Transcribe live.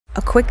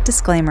A quick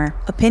disclaimer.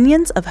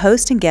 Opinions of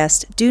host and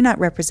guest do not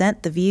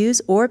represent the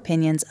views or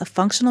opinions of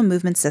Functional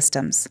Movement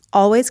Systems.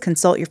 Always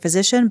consult your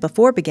physician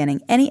before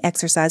beginning any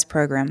exercise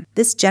program.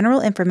 This general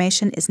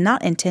information is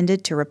not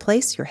intended to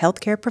replace your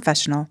healthcare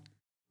professional.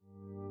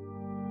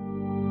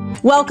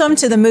 Welcome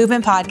to the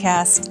Movement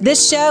Podcast.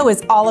 This show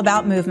is all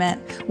about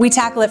movement. We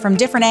tackle it from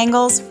different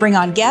angles, bring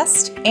on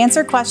guests,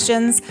 answer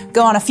questions,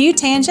 go on a few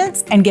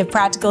tangents, and give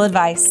practical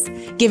advice,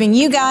 giving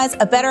you guys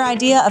a better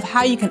idea of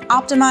how you can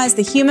optimize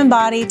the human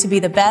body to be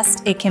the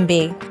best it can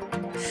be.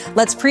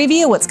 Let's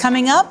preview what's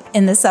coming up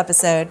in this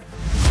episode.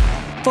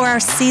 For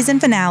our season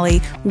finale,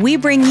 we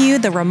bring you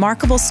the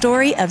remarkable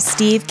story of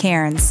Steve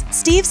Cairns.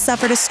 Steve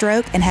suffered a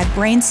stroke and had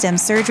brainstem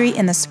surgery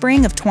in the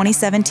spring of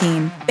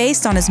 2017.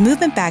 Based on his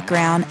movement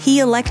background, he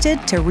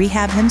elected to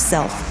rehab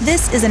himself.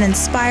 This is an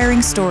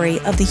inspiring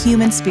story of the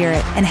human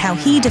spirit and how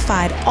he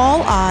defied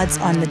all odds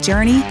on the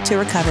journey to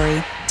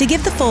recovery. To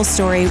give the full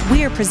story,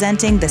 we are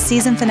presenting the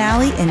season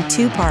finale in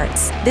 2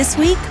 parts. This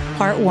week,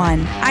 Part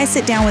 1. I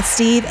sit down with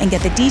Steve and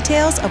get the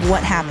details of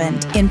what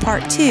happened. In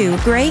Part 2,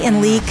 Gray and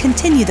Lee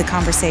continue the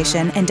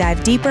conversation and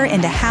dive deeper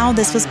into how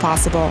this was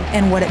possible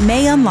and what it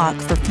may unlock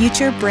for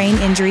future brain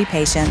injury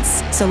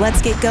patients. So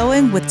let's get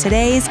going with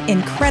today's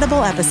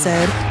incredible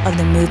episode of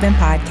the Movement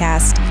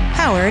Podcast,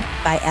 powered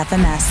by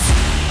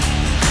FMS.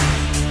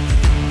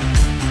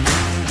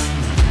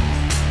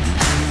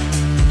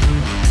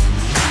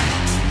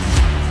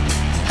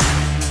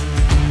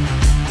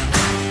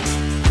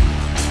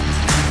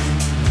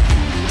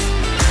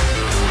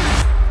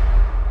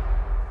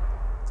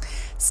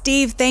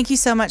 Steve, thank you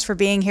so much for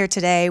being here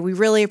today. We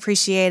really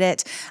appreciate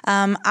it.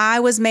 I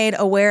was made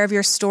aware of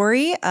your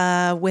story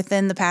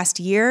within the past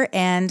year,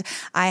 and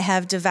I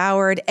have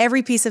devoured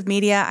every piece of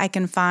media I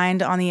can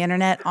find on the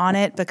internet on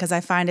it because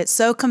I find it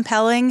so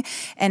compelling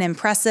and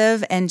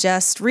impressive and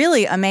just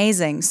really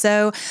amazing.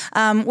 So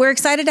we're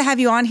excited to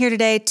have you on here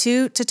today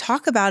to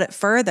talk about it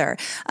further.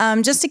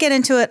 Just to get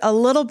into it a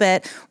little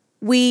bit,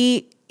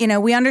 we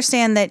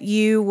understand that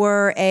you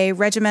were a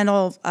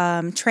regimental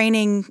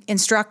training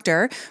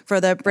instructor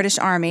for the British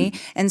Army,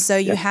 and so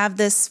you have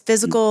this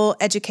physical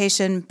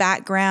education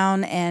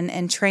background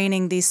and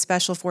training these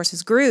special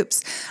forces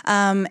groups.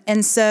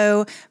 And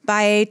so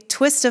by a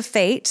twist of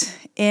fate,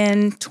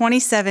 in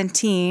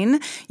 2017,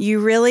 you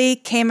really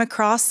came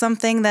across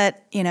something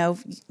that,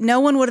 no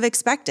one would have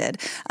expected.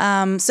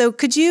 So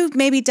could you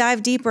maybe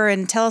dive deeper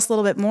and tell us a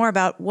little bit more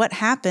about what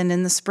happened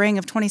in the spring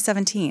of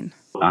 2017?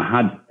 I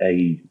had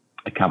a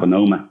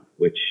carbonoma,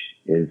 which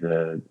is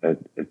a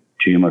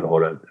tumor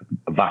or a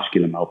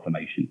vascular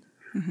malformation.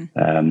 Mm-hmm.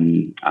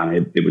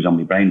 And it was on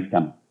my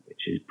brainstem,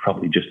 which is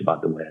probably just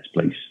about the worst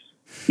place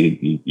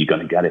you're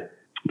going to get it.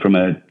 From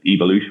an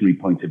evolutionary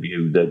point of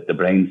view, the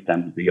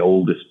brainstem is the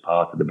oldest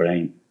part of the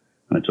brain,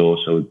 and it's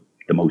also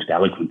the most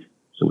eloquent.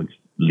 So it's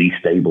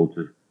least able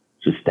to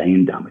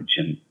sustain damage,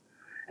 and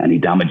any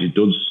damage it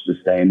does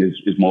sustain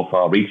is more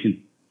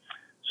far-reaching.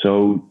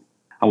 So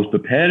I was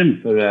preparing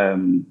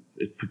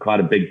for quite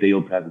a big deal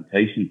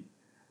presentation.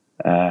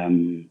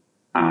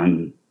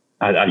 And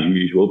as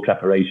usual,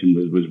 preparation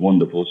was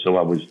wonderful. So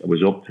I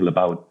was up till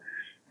about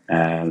 3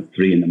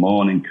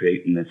 a.m.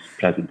 creating this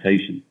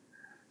presentation.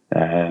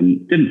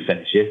 Didn't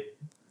finish it.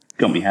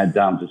 Got my head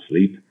down to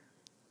sleep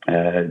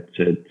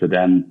to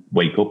then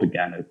wake up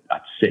again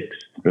at 6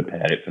 to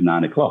prepare it for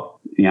 9 o'clock.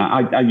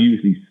 I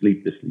usually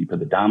sleep the sleep of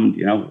the damned.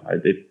 I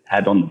did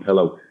head on the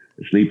pillow,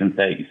 sleep in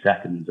 30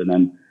 seconds, and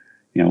then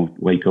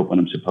wake up when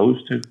I'm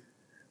supposed to.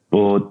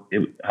 But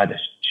I had a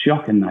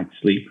shocking night's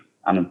sleep.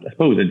 And I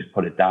suppose I just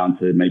put it down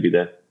to maybe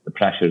the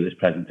pressure of this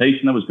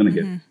presentation I was going to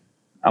give.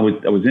 I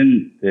was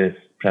in this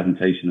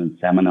presentation and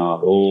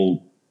seminar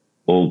all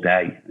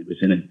day. It was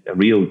in a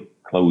real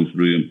closed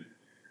room.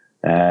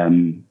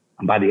 And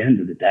by the end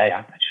of the day,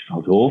 I just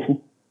felt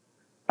awful.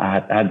 I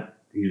had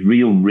these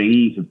real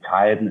rings of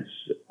tiredness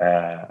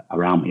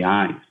around my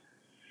eyes.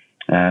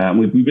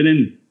 We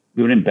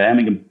were in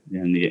Birmingham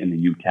in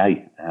the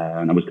UK,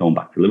 and I was going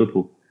back to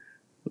Liverpool.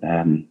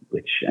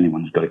 Which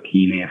anyone who's got a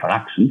keen ear for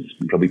accents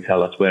can probably tell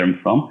that's where I'm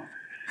from.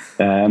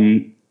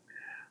 And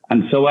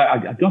so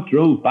I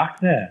drove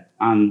back there,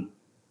 and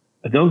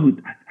although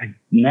I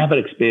never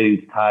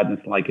experienced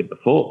tiredness like it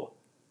before,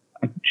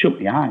 I shut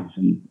my eyes,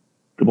 and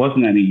there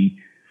wasn't any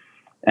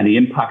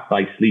impact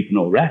by sleeping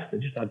or rest. I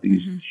just had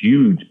these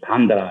huge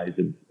panda eyes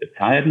of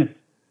tiredness.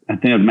 I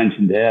think I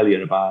mentioned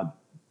earlier about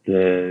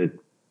the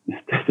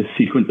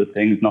sequence of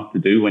things not to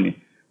do when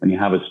you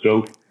have a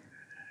stroke.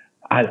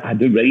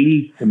 I'd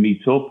arranged to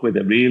meet up with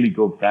a really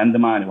good friend of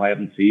mine who I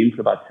haven't seen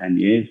for about 10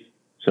 years.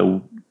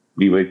 So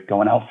we were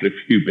going out for a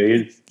few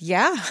beers.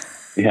 Yeah.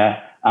 Yeah.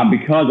 And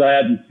because I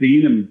hadn't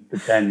seen him for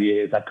 10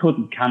 years, I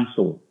couldn't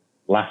cancel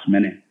last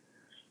minute.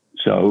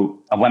 So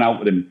I went out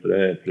with him for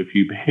a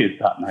few beers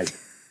that night.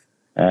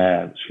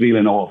 I was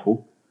feeling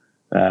awful.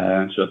 So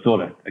I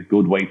thought a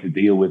good way to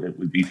deal with it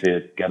would be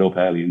to get up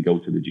early and go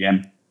to the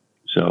gym.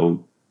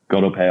 So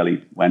got up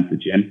early, went to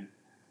the gym,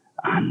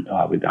 and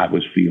I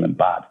was feeling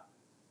bad.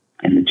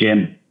 In the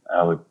gym,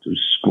 I was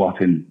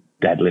squatting,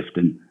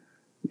 deadlifting,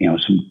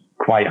 some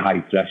quite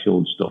high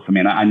threshold stuff. I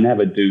mean, I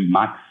never do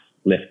max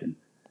lifting.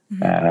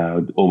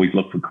 Always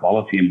look for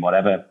quality in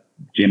whatever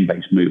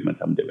gym-based movement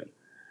I'm doing.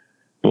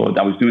 But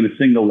I was doing a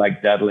single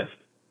leg deadlift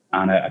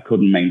and I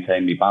couldn't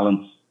maintain my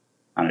balance.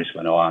 And I just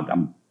went,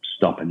 I'm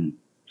stopping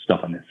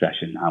this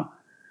session now.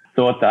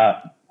 Thought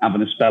that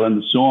having a spell in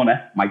the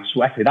sauna might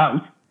sweat it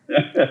out,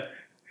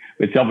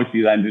 which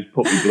obviously then just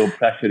put my blood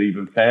pressure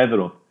even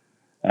further up.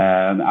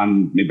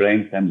 And my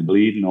brainstem's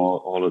bleeding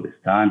all of this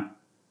time.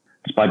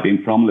 Despite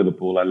being from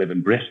Liverpool, I live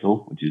in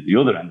Bristol, which is the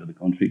other end of the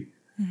country.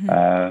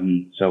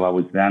 So I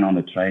was then on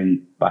a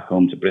train back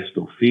home to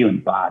Bristol, feeling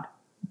bad.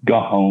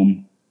 Got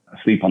home,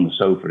 asleep on the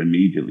sofa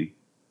immediately.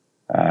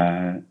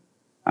 And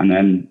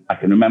then I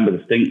can remember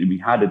distinctly, we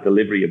had a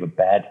delivery of a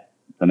bed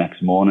the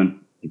next morning,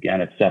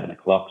 again at 7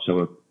 o'clock.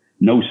 So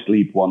no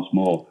sleep once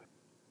more.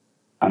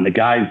 And the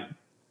guys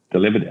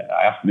delivered it.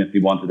 I asked them if they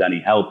wanted any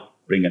help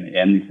bringing it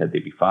in. They said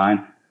they'd be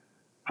fine.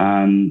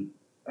 And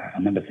I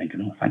remember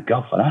thinking, oh, thank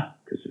God for that,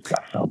 because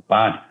I felt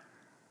bad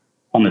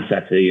on the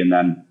settee. And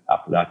then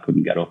after that,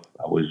 couldn't get up.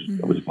 I was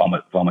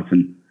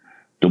vomiting,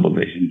 double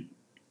vision,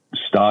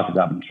 started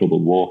having trouble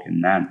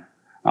walking then.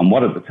 And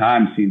what at the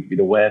time seemed to be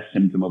the worst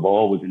symptom of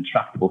all was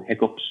intractable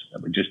hiccups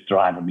that were just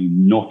driving me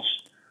nuts.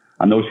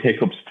 And those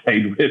hiccups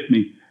stayed with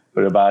me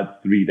for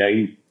about 3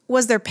 days.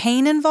 Was there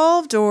pain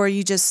involved, or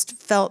you just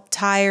felt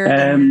tired?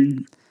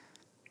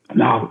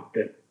 No,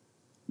 it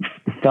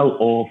felt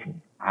awful.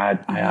 I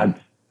had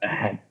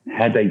a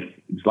headache.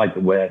 It was like the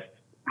worst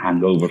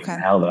hangover from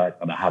hell that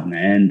I had in the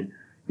end,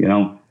 you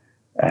know.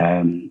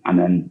 And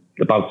then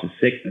the bouts of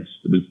sickness,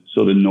 there was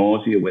sort of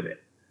nausea with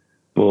it.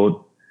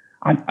 But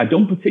I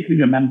don't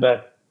particularly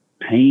remember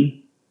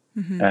pain,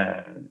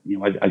 you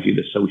know, as you'd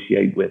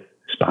associate with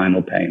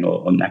spinal pain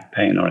or neck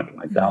pain or anything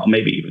like that, or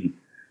maybe even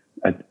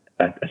a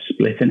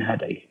splitting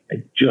headache.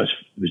 It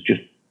was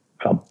just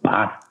felt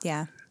bad.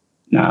 Yeah.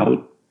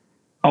 Now,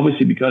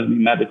 obviously, because of my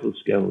medical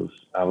skills,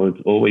 I was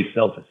always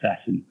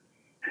self-assessing.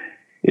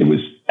 It was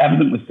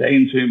evident was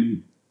saying to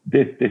me,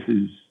 this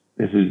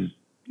is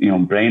you know,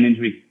 brain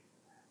injury.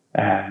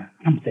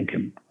 I'm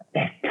thinking,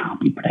 there can't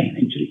be brain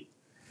injury,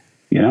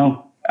 you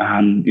know.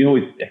 And you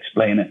always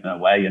explain it in a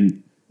way,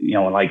 and you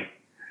know, like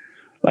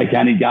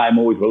any guy, I'm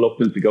always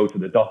reluctant to go to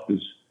the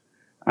doctors.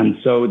 And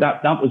so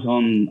that was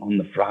on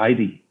the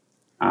Friday,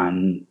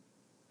 and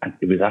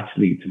it was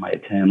actually, to my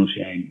eternal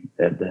shame,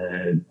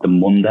 the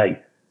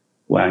Monday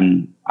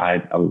when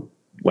I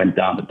went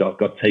down the doc,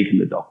 got taken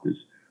to the doctors,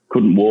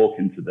 couldn't walk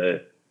into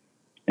the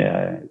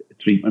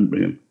treatment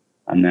room,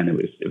 and then it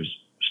was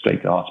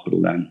straight to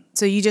hospital then.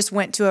 So you just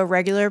went to a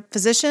regular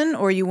physician,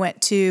 or you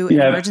went to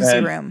an emergency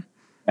room?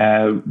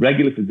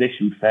 Regular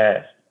physician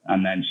first,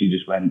 and then she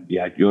just went,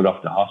 yeah, you're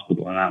off to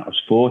hospital. And I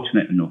was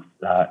fortunate enough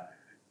that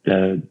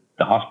the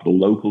hospital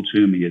local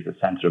to me is a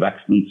centre of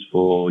excellence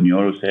for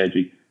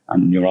neurosurgery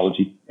and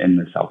neurology in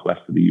the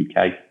southwest of the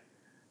UK.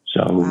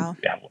 So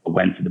yeah, I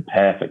went to the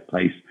perfect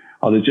place.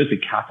 Oh, there's just a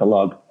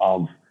catalogue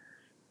of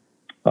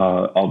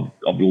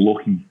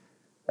lucky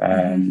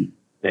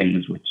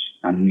things, which,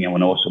 and you know,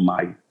 and also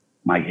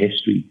my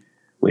history,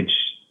 which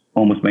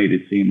almost made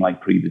it seem like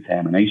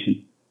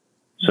predetermination.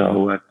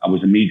 So I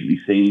was immediately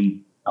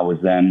seen. I was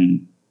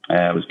then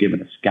I was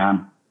given a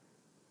scan,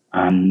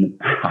 and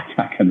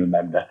I can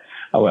remember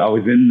I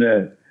was in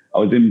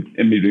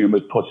my room,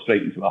 was put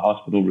straight into a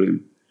hospital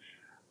room,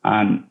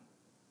 and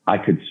I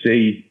could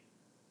see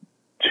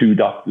two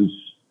doctors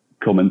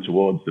coming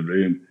towards the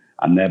room,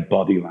 and their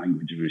body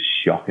language was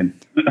shocking.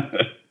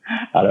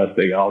 And I was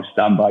thinking, oh,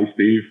 stand by,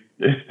 Steve.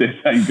 This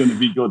ain't going to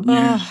be good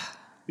news,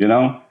 you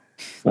know?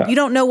 But you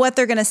don't know what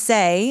they're going to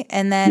say,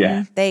 and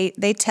then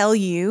they tell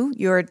you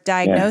your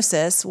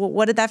diagnosis. Well,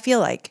 what did that feel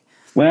like?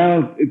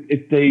 Well,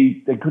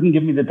 they couldn't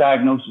give me the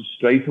diagnosis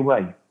straight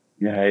away.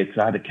 Yeah,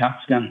 I had a CAT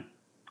scan,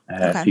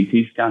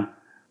 CT scan.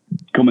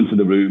 Come into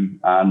the room,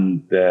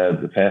 and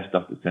the first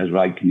doctor says,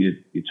 right, can you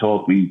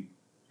talk me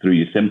through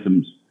your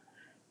symptoms?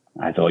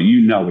 I thought,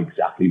 you know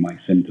exactly my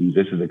symptoms.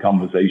 This is a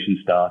conversation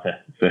starter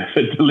for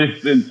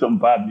delivering some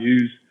bad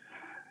news.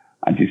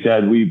 And she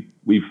said, we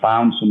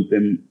found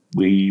something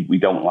we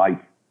don't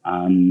like,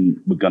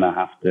 and we're going to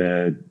have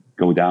to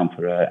go down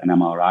for an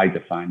MRI to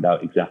find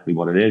out exactly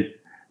what it is.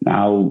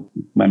 Now,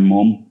 my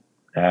mum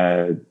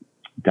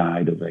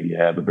died of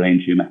a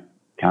brain tumour,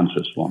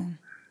 cancerous one.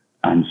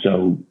 And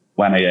so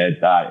when I heard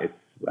that,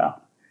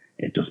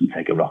 it doesn't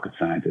take a rocket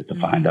scientist to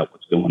find out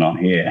what's going on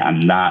here.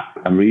 And that,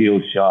 a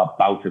real sharp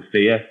bout of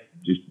fear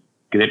just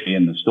gripped me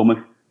in the stomach,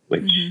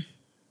 which,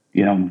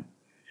 you know,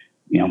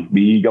 my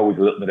ego was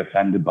a little bit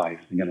offended by it,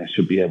 thinking I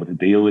should be able to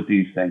deal with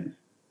these things.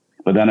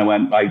 But then I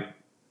went, right,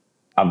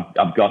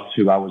 I've got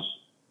 2 hours,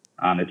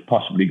 and it's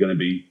possibly going to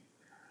be,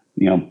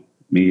 you know,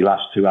 me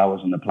last 2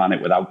 hours on the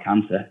planet without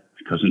cancer,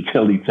 because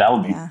until they tell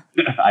me,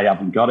 I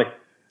haven't got it.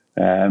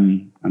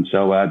 And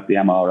so I had the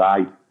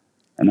MRI,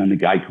 and then the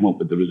guy come up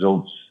with the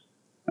results.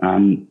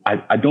 And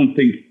I don't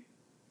think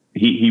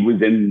he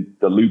was in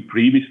the loop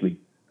previously,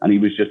 and he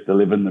was just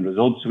delivering the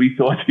results. So he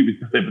thought he was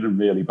delivering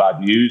really bad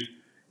news.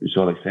 He was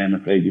sort of like saying,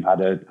 I'm afraid you've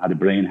had a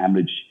brain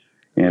hemorrhage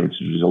which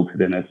has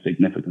resulted in a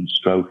significant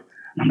stroke.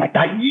 And I'm like,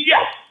 that,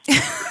 yes!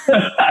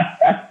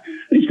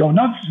 And he's going,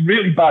 no, this is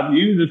really bad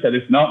news. I said,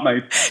 it's not,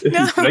 mate. This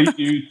is great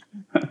news.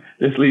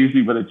 This leaves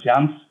me with a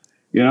chance,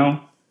 you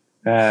know?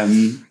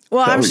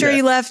 Well, so, I'm sure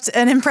you left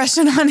an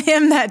impression on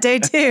him that day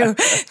too,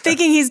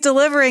 thinking he's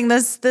delivering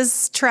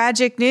this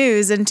tragic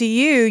news. And to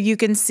you, you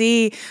can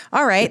see,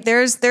 all right,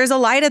 there's a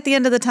light at the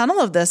end of the tunnel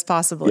of this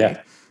possibly.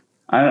 Yeah.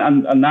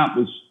 And that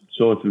was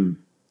sort of,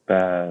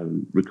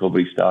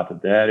 recovery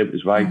started there. It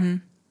was right. Mm-hmm.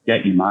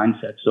 Get your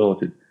mindset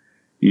sorted.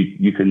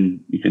 You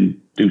can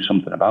do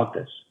something about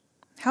this.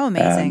 How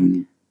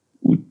amazing.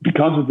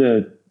 Because of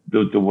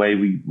the way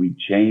we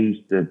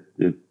changed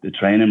the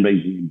training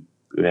regime,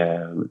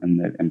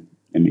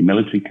 in my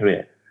military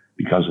career,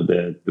 because of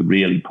the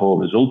really poor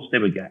results they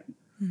were getting.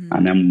 Mm-hmm.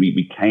 And then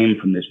we came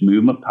from this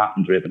movement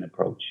pattern driven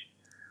approach.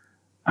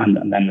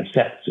 And then the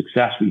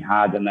success we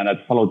had, and then I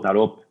followed that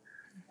up.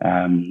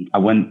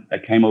 I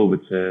came over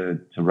to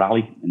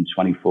Raleigh in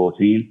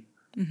 2014,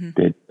 mm-hmm.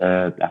 did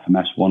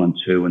FMS 1 and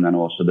 2, and then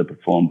also the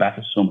Perform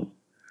Better Summit.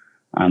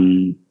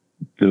 And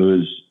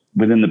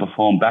within the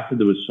Perform Better,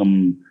 there was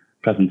some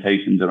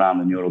presentations around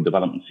the neural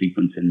development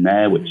sequence in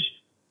there, which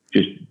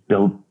just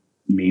built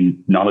me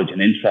knowledge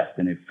and interest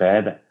in it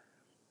further.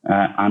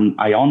 And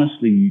I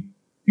honestly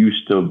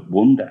used to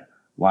wonder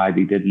why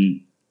they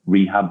didn't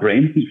rehab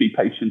brain injury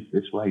patients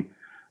this way.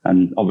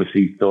 And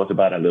obviously thought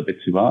about it a little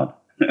bit too hard.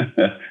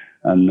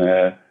 And,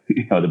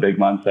 the big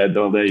man said,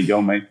 oh, there you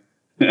go, mate.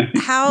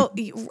 I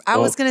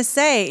was going to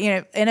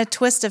say, in a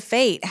twist of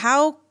fate,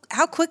 how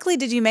quickly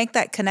did you make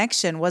that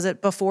connection? Was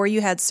it before you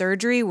had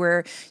surgery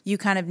where you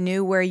kind of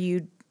knew where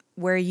you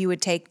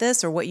would take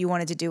this or what you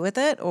wanted to do with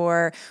it?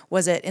 Or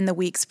was it in the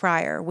weeks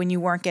prior when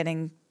you weren't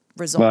getting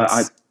results? Well,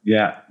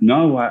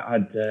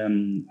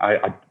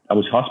 I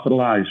was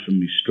hospitalized from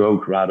my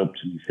stroke right up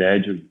to my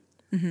surgery.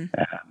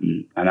 Mm-hmm.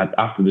 And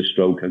after the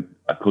stroke,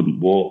 I couldn't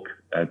walk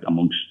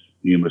amongst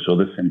numerous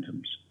other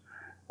symptoms.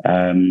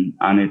 And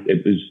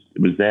it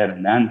was there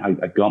and then.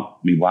 I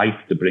got my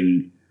wife to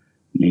bring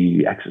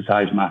me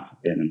exercise mat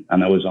in,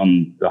 and I was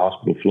on the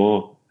hospital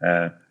floor,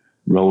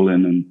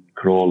 rolling and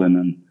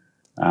crawling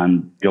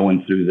and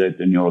going through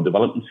the neural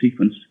development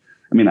sequence.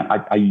 I mean,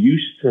 I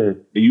used to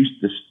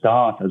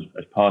start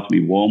as part of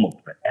my warm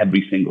up for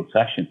every single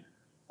session.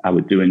 I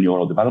would do a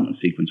neural development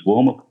sequence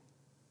warm up,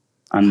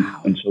 and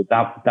so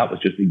that was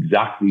just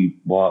exactly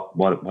what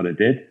I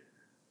did.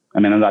 I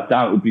mean, and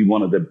that would be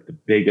one of the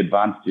big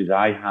advantages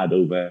I had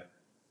over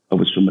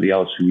somebody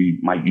else who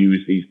might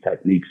use these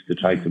techniques to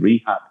try to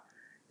rehab,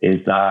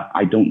 is that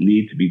I don't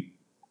need to be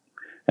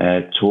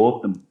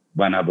taught them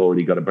when I've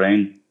already got a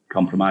brain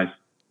compromise,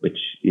 which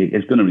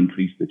is going to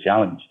increase the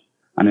challenge.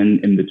 And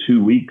in the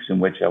 2 weeks in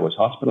which I was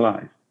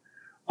hospitalized,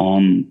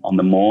 on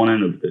the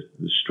morning of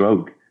the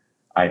stroke,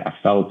 I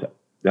felt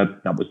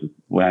that was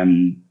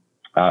when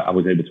I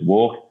was able to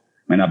walk.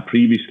 I mean, I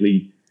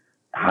previously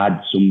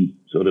had some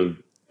sort of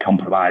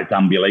compromised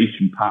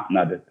ambulation pattern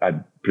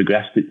I'd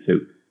progressed it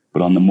to,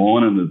 but on the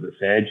morning of the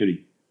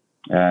surgery,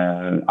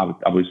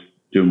 I was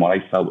doing what I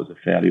felt was a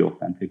fairly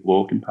authentic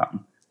walking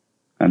pattern.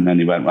 And then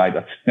he went, right,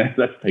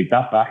 let's take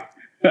that back.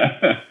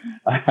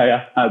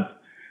 I had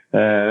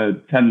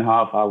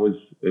 10.5 hours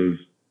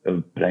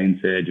of brain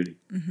surgery.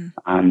 Mm-hmm.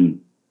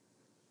 And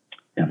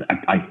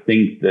I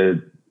think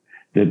the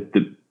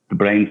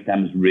brain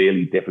stem is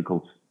really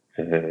difficult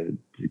to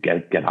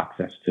get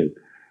access to.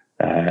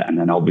 And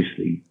then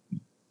obviously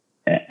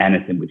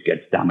anything which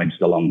gets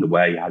damaged along the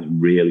way has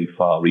really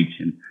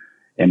far-reaching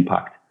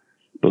impact.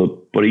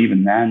 But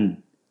even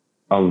then,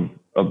 of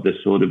the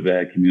sort of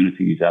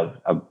communities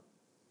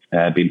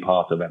I've been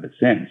part of ever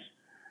since,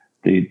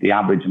 the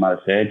average amount of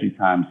surgery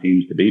time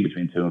seems to be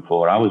between 2 and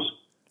 4 hours.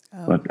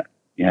 Oh. But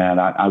yeah,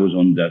 I was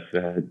under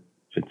for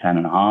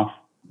 10.5.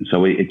 And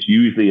so it's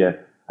usually a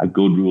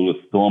good rule of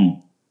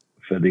thumb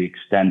for the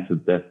extent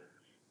of the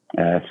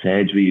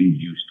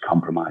surgery-induced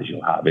compromise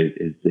you'll have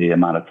is the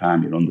amount of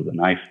time you're under the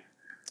knife.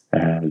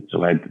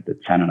 So I had the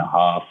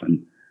 10.5,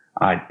 and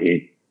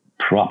it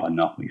proper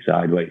knocked me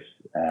sideways.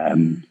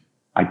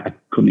 I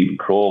couldn't even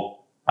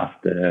crawl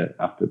after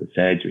the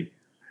surgery.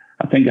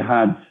 I think I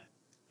had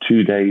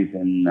 2 days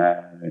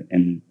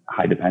in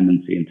high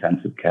dependency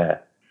intensive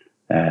care,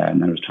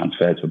 and then I was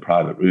transferred to a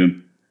private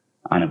room.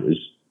 And it was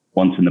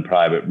once in the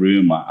private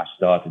room, I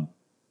started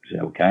to say,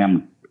 okay,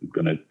 I'm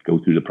going to go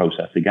through the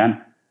process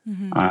again.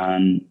 Mm-hmm.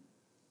 And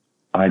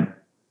I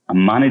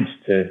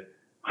managed to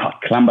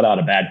clamber out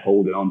of bed,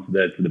 holding onto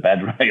the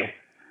bed rail,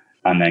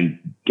 and then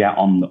get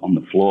on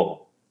the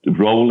floor. The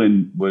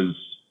rolling was,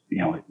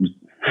 it was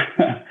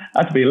I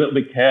had to be a little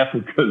bit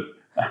careful because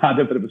I had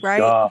a bit of a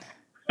scar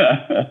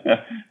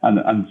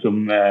and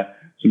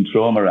some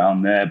trauma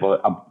around there.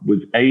 But I was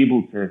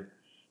able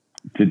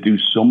to do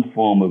some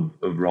form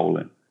of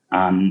rolling,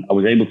 and I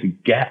was able to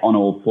get on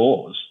all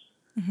fours.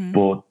 Mm-hmm.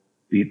 But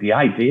the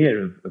idea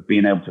of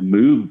being able to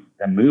move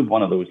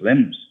one of those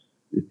limbs,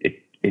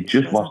 it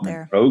just wasn't in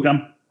the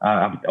program.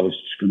 I was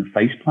just going to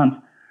face plant.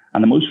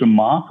 And the most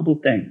remarkable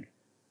thing,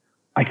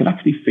 I could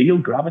actually feel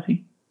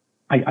gravity.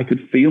 I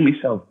could feel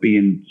myself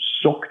being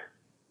sucked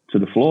to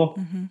the floor.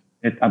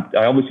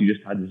 I obviously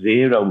just had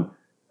zero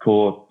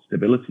core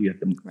stability at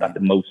the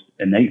most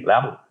innate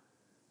level.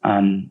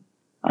 And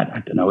I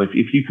don't know if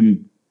you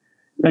can,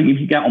 like, if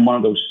you get on one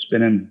of those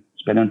spinning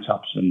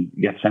tops and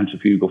you get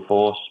centrifugal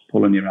force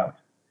pulling you out,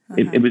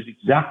 it was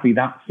exactly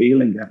that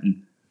feeling,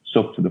 getting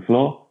sucked to the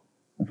floor.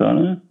 I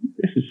thought,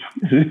 this is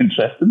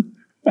interesting.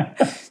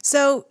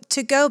 So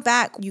to go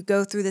back, you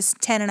go through this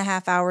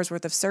 10.5 hours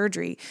worth of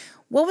surgery.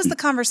 What was the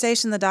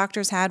conversation the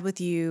doctors had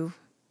with you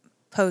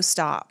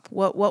post-op?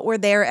 What were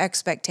their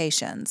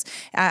expectations?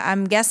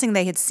 I'm guessing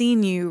they had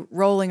seen you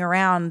rolling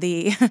around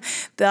the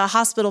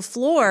hospital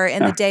floor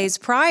in the days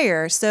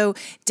prior. So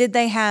did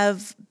they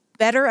have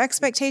better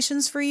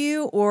expectations for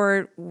you,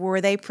 or were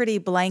they pretty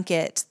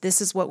blanket?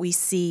 This is what we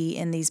see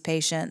in these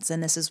patients,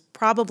 and this is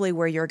probably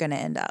where you're going to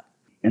end up.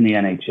 In the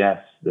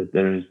NHS,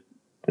 there's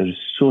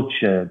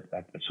such a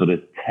sort of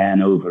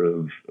turnover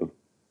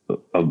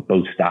of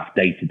both staff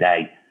day to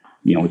day,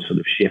 sort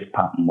of shift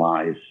pattern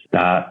wise,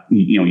 that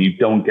you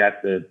don't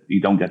get the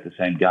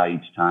same guy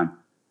each time.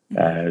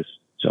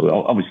 So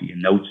obviously your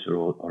notes are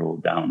all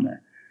down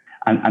there.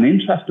 And an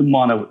interesting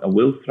one I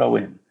will throw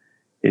in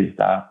is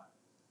that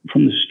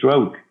from the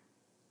stroke,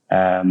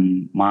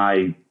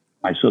 my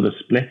sort of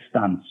split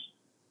stance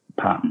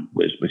pattern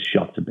was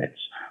shot to bits,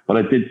 but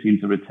I did seem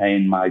to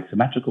retain my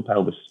symmetrical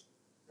pelvis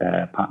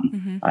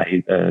pattern.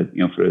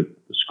 For a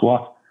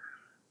squat.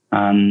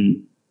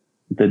 And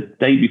the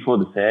day before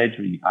the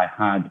surgery, I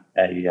had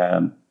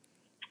an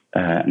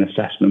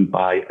assessment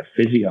by a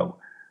physio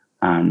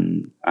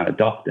and a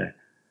doctor,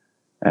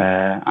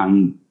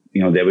 and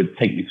they would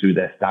take me through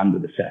their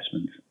standard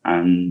assessment,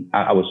 and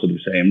I was sort of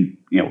saying,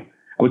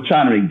 I was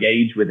trying to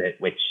engage with it,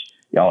 which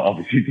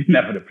obviously they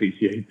never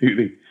appreciate, do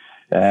they?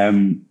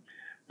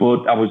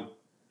 But I was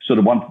sort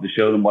of wanted to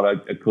show them what I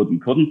could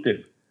and couldn't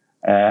do.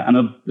 And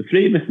of the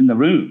three of us in the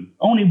room,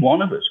 only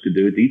one of us could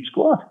do a deep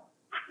squat.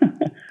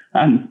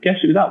 And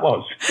guess who that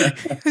was?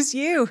 It was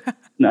you.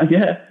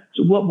 Yeah.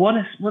 So what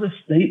a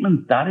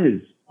statement that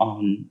is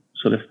on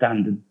sort of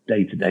standard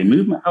day-to-day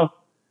movement. How,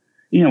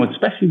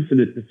 especially for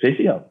the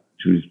physio,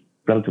 who was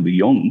relatively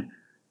young,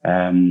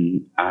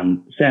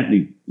 and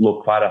certainly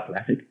looked quite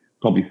athletic,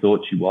 probably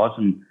thought she was,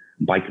 and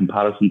by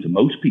comparison to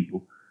most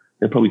people,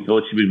 they probably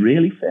thought she was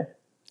really fit.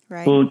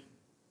 Right. But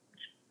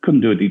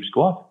couldn't do a deep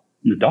squat.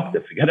 And the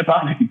doctor, forget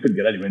about it, he couldn't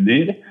get anywhere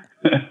near it.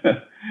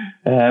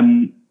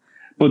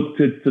 But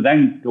to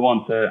then go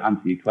on to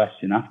answer your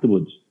question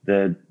afterwards,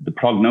 the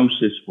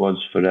prognosis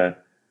was for a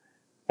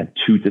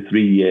 2 to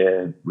 3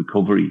 year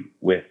recovery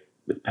with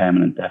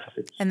permanent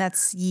deficits. And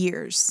that's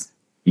years.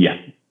 Yeah,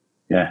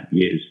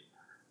 years.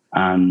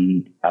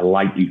 And a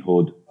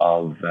likelihood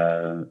of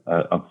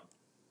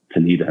to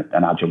need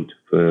an adjunct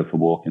for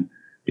walking,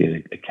 be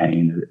it a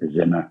cane, a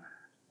Zimmer,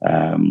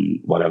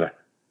 whatever.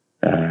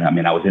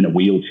 I was in a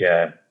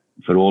wheelchair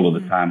for all of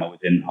the time I was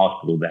in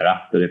hospital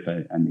thereafter if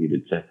I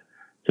needed to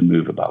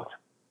move about.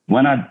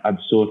 When I'd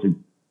sort of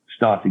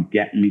started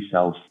getting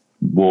myself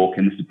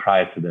walking, this is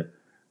prior to the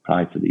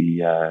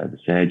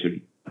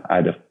surgery, I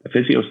had a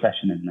physio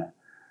session in there.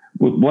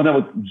 What I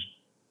was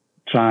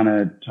trying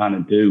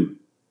to do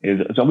is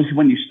obviously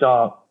when you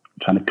start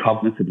trying to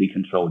cognitively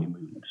control your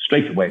movement,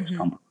 straight away it's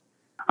complex.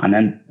 And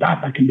then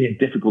that can be a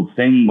difficult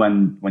thing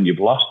when you've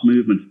lost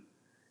movement,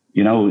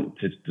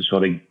 to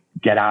sort of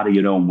get out of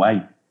your own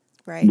way.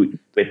 Right. With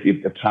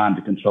trying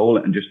to control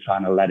it and just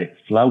trying to let it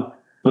flow.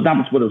 But that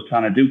was what I was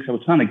trying to do, because I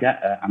was trying to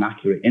get an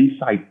accurate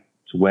insight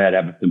to where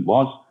everything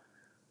was.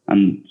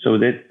 And so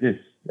this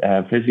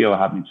physio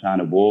had me trying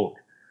to walk,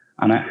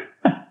 and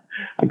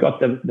I got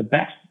the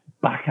best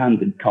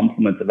backhanded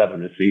compliment I've ever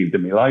received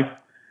in my life,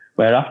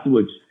 where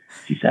afterwards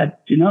she said,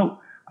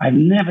 I've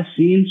never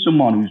seen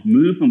someone whose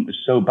movement was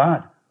so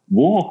bad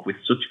walk with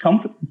such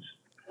confidence.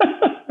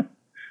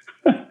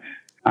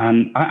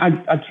 And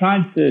I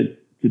tried to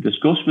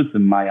discuss with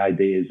them my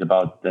ideas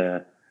about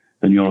the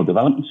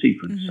neurodevelopment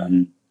sequence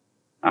and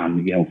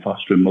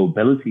fostering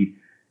mobility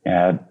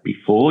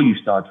before you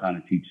start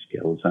trying to teach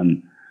skills,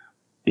 and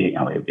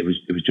it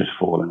was just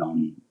falling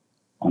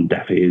on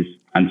deaf ears.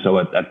 And so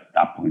at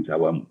that point I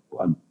was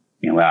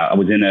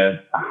in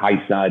a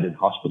high-sided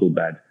hospital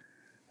bed,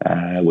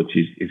 which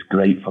is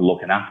great for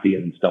looking after you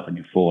and stopping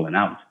you falling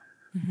out.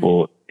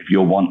 But if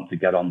you're wanting to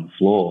get on the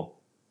floor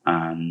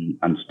and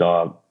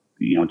start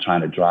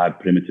trying to drive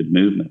primitive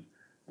movement,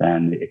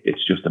 then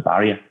it's just a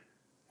barrier.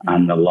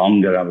 And the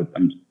longer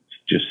I'm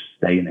just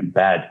staying in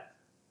bed,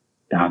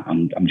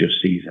 I'm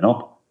just seizing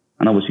up.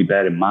 And obviously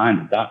bear in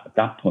mind at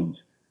that point,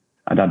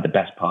 I'd had the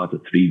best part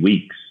of 3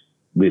 weeks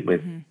with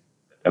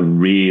a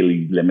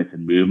really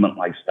limited movement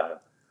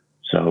lifestyle.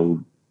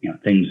 So,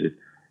 things are,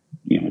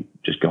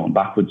 just going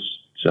backwards.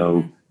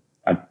 So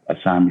I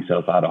signed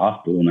myself out of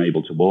hospital,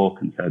 unable to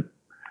walk, and said,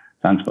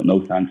 thanks, but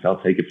no thanks.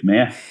 I'll take it from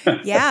here.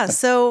 Yeah.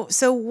 So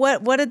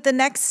what did the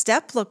next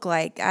step look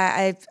like?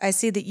 I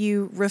see that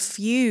you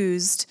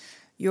refused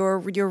your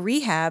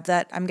rehab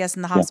that I'm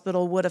guessing the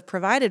hospital would have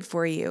provided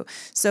for you.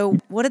 So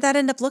what did that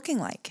end up looking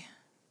like?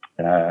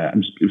 it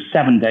was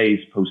 7 days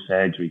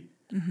post-surgery,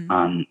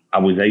 and I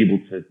was able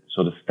to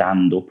sort of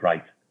stand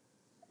upright.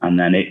 And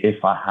then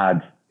if I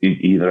had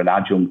either an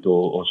adjunct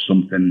or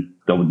something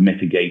that would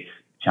mitigate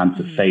chance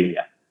of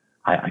failure,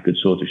 I could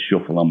sort of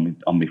shuffle on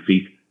my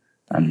feet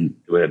and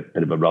do a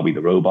bit of a Robbie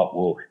the Robot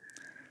walk.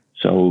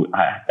 So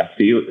I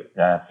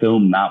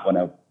filmed that when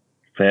I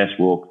first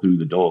walked through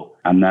the door.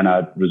 And then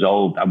I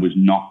resolved I was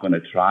not going to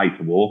try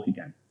to walk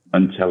again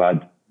until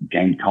I'd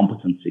gained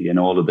competency in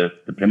all of the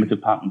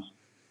primitive patterns,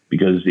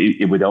 because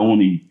it would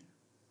only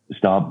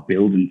start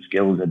building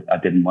skills that I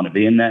didn't want to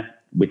be in there,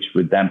 which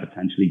would then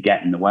potentially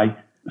get in the way.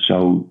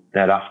 So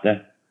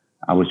thereafter,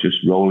 I was just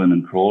rolling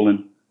and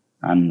crawling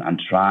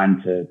and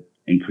trying to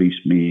increase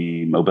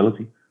my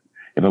mobility.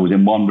 If I was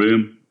in one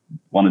room,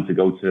 wanted to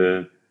go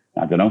to,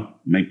 I don't know,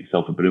 make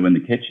myself a brew in the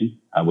kitchen,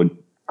 I would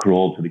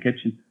crawl to the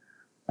kitchen.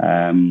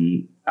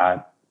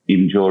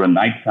 Even during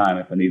night time,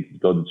 if I needed to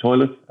go to the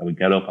toilet, I would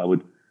get up, I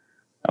would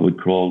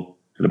crawl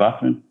to the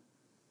bathroom.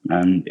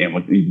 And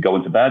go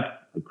into bed,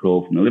 I'd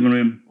crawl from the living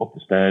room up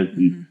the stairs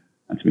and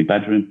to my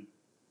bedroom.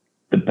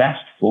 The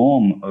best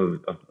form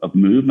of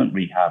movement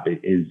rehab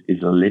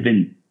is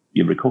living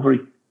your recovery.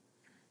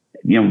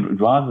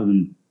 Rather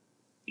than,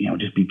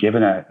 just be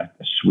given a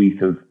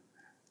suite of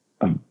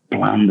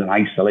bland and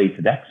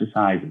isolated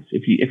exercises.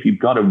 If you've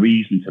got a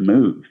reason to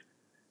move,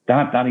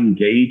 that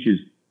engages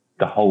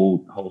the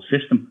whole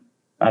system.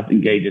 That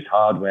engages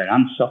hardware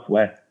and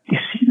software. You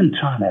see them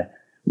trying to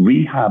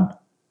rehab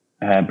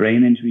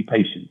brain injury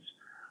patients,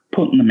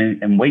 putting them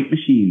in weight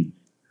machines.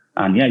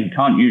 And you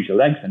can't use your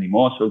legs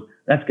anymore, so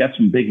let's get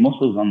some big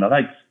muscles on the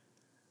legs.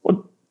 But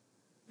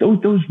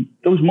those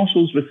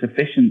muscles were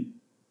sufficient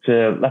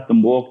to let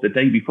them walk the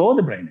day before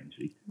the brain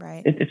injury.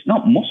 Right. It's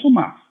not muscle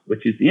mass,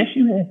 which is the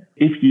issue here.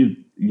 If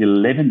you're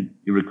living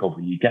your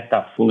recovery, you get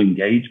that full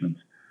engagement.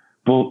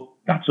 But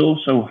that's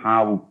also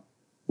how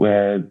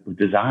we're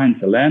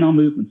designed to learn our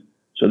movement,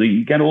 so that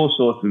you get all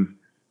sorts of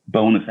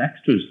bonus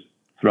extras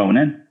thrown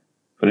in.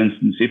 For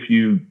instance, if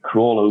you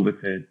crawl over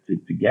to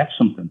get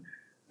something,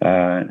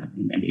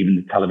 and even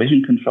the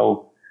television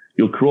control,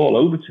 you'll crawl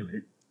over to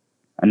it,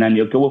 and then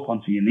you'll go up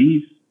onto your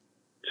knees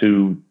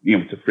to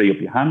free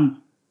up your hands.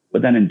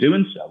 But then in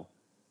doing so,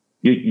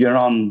 you're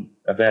on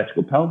a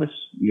vertical pelvis.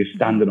 You're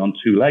standing on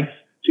two legs,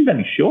 two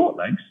very short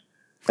legs,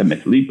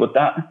 admittedly, but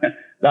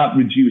that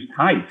reduced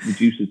height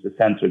reduces the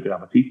center of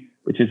gravity,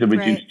 which is a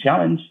reduced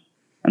challenge.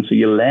 And so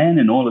you're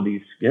learning all of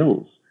these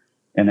skills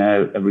in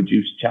a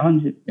reduced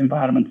challenge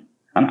environment.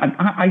 And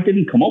I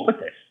didn't come up with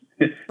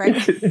this. Right.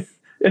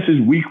 This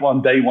is week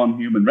one, day one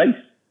human race.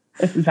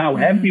 This is how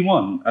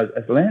everyone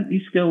has learned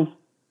these skills.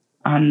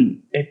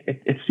 And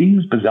it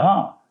seems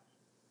bizarre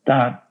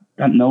that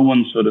no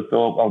one sort of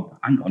thought, well,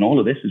 hang on, all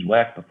of this has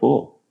worked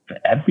before for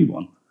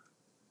everyone.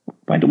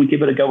 Why don't we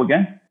give it a go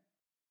again?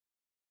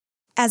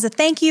 As a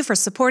thank you for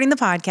supporting the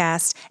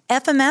podcast,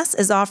 FMS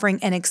is offering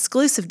an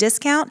exclusive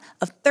discount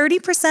of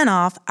 30%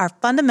 off our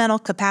Fundamental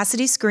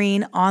Capacity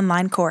Screen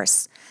online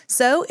course.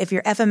 So if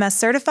you're FMS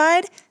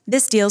certified,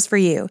 this deal's for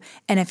you.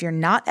 And if you're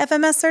not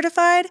FMS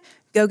certified,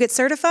 go get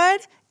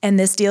certified, and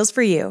this deal's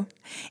for you.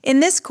 In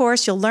this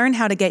course, you'll learn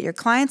how to get your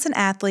clients and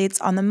athletes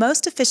on the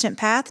most efficient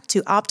path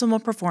to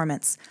optimal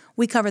performance.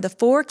 We cover the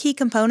 4 key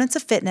components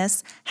of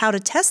fitness, how to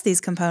test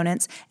these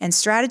components, and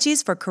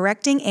strategies for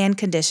correcting and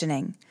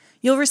conditioning.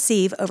 You'll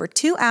receive over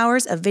 2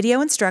 hours of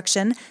video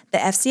instruction, the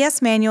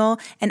FCS manual,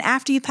 and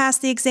after you pass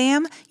the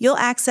exam, you'll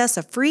access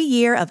a free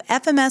year of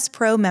FMS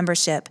Pro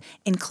membership,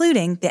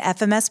 including the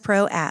FMS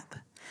Pro app.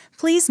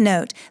 Please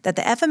note that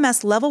the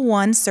FMS Level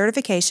 1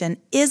 certification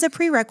is a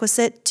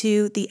prerequisite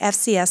to the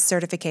FCS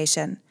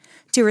certification.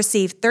 To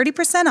receive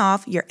 30%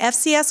 off your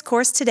FCS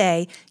course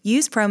today,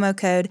 use promo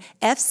code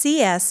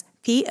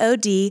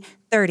FCSPOD30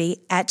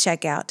 at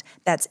checkout.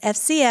 That's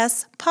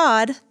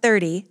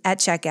FCSPOD30 at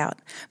checkout.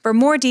 For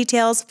more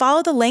details,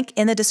 follow the link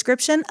in the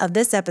description of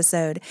this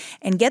episode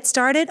and get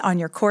started on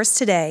your course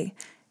today.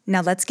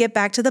 Now let's get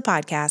back to the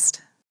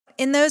podcast.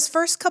 In those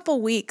first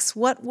couple weeks,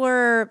 what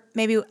were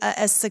maybe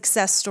a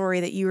success story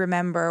that you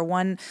remember,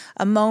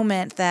 a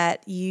moment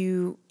that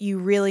you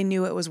really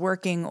knew it was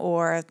working,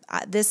 or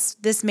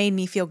this made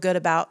me feel good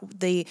about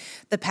the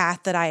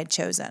path that I had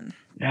chosen?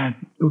 Yeah,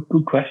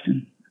 good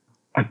question.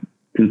 I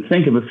can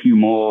think of a few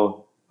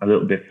more a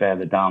little bit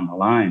further down the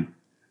line,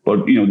 but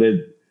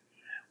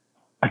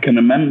I can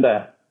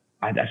remember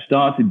I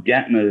started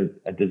getting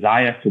a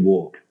desire to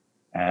walk,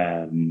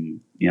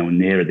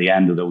 near the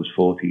end of those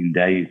 14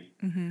 days.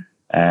 Mm-hmm.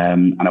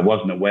 And I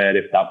wasn't aware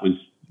if that was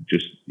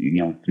just,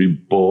 through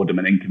boredom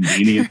and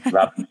inconvenience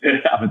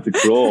having to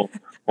crawl,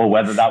 or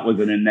whether that was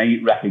an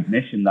innate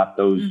recognition that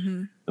those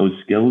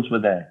skills were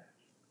there.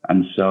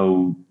 And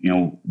so,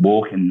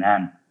 walking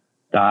then,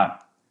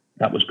 that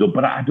was good.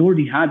 But I'd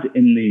already had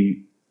in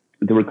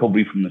the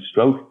recovery from the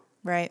stroke.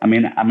 Right. I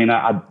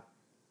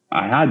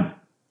had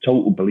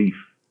total belief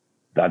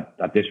that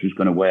this was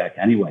going to work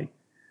anyway.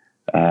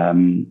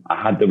 I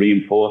had the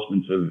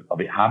reinforcements of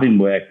it having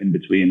worked in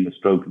between the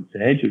stroke and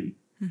surgery.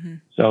 Mm-hmm.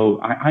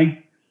 So I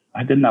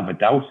didn't have a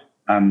doubt.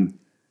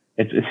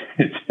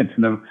 it's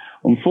an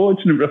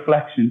unfortunate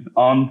reflection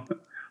on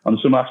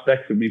some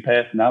aspects of my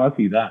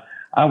personality that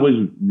I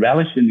was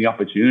relishing the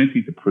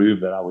opportunity to prove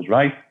that I was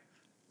right.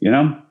 You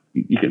know,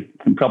 you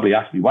can probably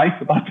ask my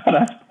wife about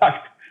that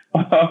aspect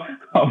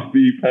of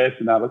the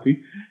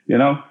personality, you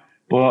know,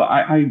 but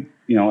I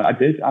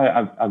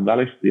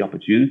relished the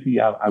opportunity.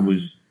 I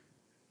was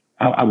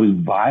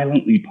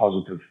violently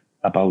positive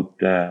about,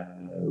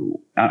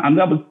 and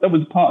that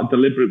was part of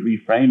deliberate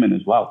reframing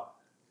as well.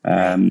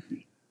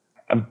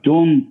 I've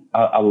done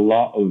a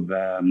lot of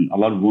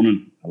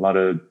running, a lot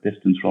of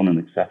distance running,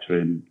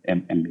 etc. in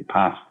the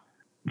past.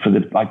 For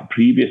the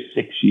previous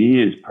 6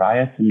 years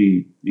prior to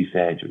me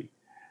surgery,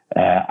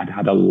 I'd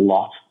had a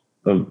lot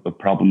of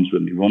problems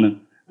with me running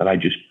that I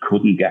just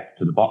couldn't get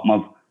to the bottom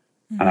of,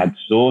 and I'd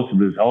sort of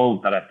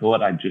resolved that I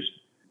thought I'd just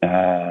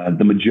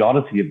the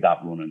majority of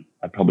that running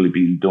had probably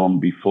been done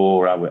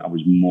before I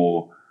was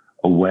more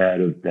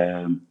aware of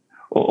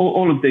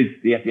all of the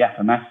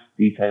FMS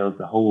details,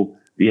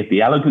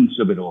 the elegance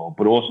of it all,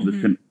 but also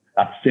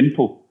that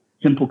simple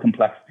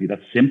complexity,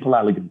 that simple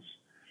elegance.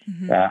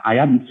 I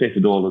hadn't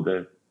fitted all of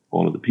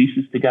the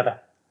pieces together,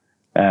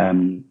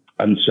 and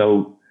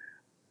so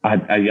I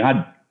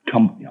had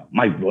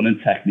my running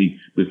technique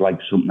was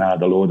like something out of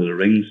the Lord of the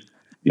Rings,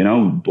 you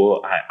know.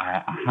 But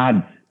I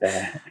had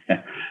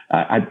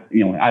I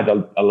had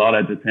a lot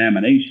of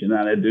determination,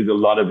 and I did a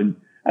lot of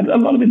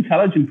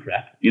intelligent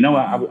prep. You know,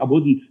 I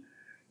wouldn't.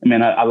 I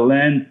mean, I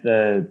learned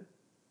the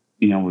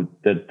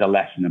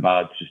lesson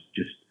about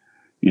just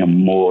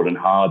more and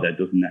harder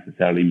doesn't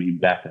necessarily mean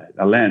better.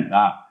 I learned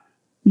that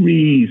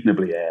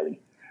reasonably early,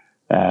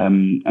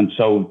 and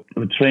so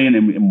the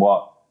training in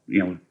what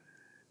the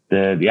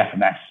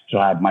FMS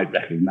tribe might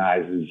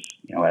recognise as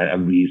a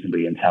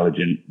reasonably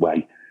intelligent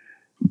way.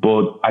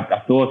 But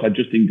I thought I'd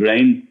just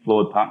ingrained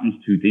flawed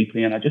patterns too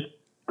deeply, and I just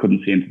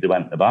couldn't seem to do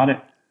anything about it.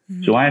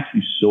 So I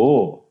actually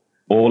saw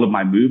all of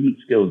my movement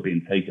skills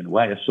being taken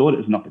away. I saw it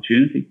as an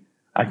opportunity.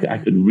 I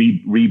could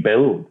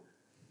rebuild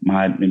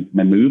my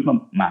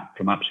movement map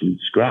from absolute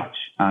scratch,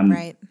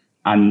 and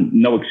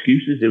no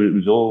excuses. It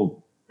was all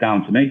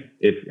down to me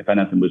if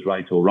anything was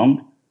right or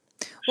wrong.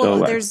 Well,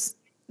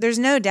 there's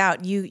no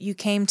doubt you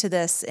came to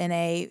this in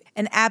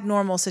an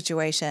abnormal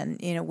situation,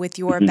 with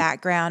your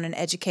background and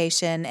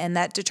education and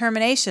that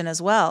determination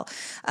as well.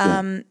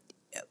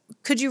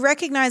 Could you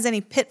recognize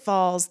any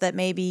pitfalls that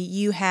maybe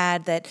you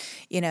had that,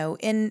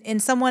 in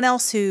someone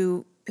else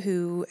who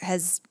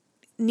has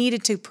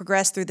needed to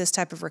progress through this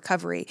type of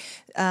recovery?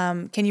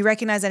 Can you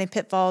recognize any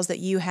pitfalls that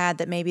you had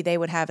that maybe they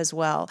would have as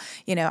well?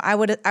 I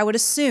would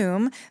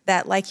assume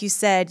that, like you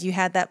said, you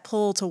had that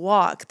pull to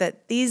walk,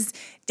 that these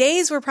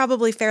days were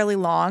probably fairly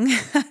long,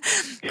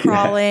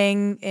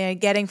 crawling,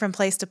 getting from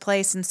place to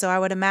place. And so I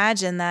would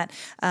imagine that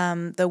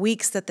the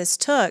weeks that this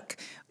took,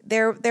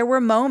 there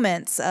were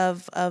moments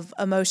of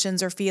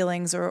emotions or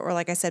feelings or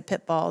like I said,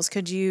 pitfalls.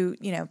 Could you,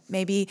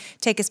 maybe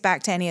take us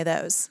back to any of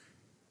those?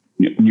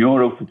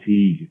 Neuro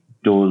fatigue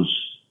does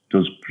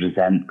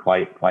present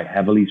quite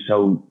heavily.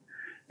 So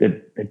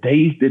the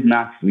days didn't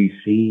actually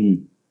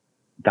seem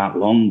that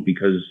long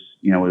because,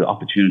 the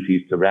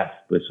opportunities to rest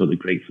were sort of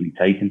gratefully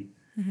taken,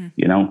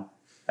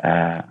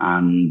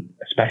 and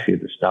especially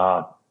at the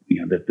start,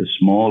 the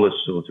smallest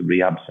sort of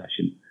rehab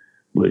session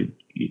would,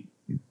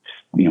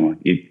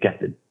 you'd get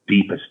the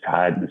deepest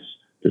tiredness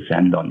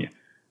descend on you.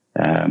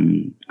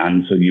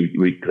 And so you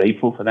were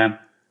grateful for them.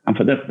 And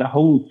for the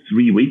whole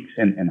 3 weeks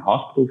in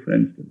hospital, for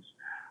instance,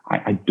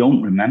 I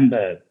don't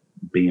remember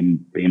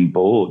being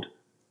bored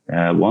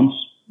once.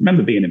 I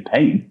remember being in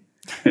pain.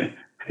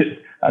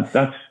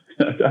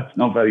 That's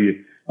not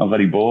very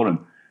boring.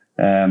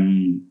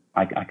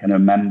 I can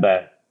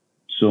remember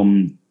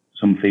some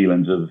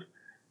feelings of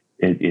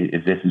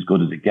is this as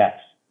good as it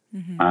gets,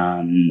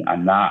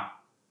 and that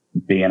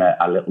being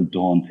a little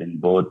daunting.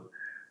 But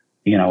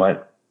I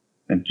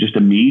just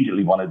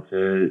immediately wanted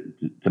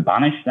to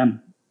banish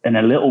them. In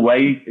a little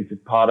way, it's a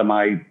part of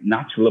my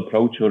natural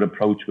approach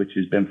which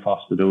has been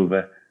fostered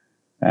over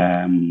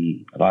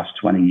the last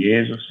 20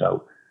 years or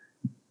so.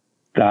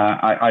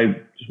 That I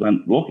just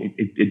went, look,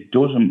 it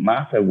doesn't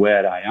matter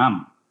where I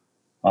am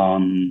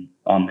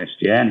on this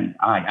journey.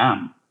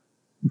 I'm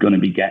going to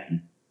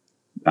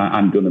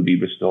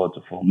be restored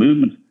to full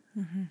movement.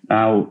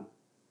 Now,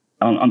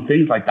 on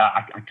things like that,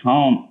 I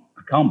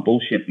can't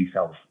bullshit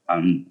myself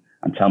and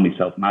tell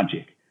myself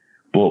magic.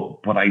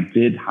 But I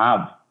did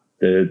have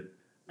the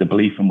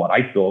belief in what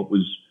I thought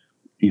was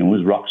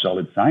rock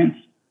solid science.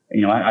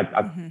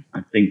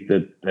 I think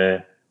that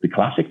the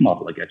classic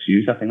model that gets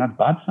used, I think that's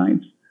bad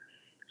science.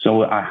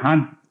 So I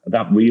had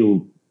that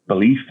real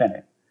belief in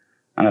it,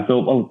 and I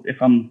thought, well,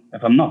 if I'm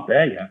not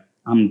there yet,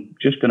 I'm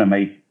just going to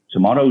make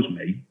tomorrow's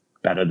me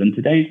better than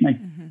today's me.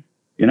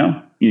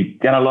 You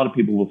get a lot of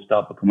people will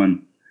start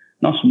becoming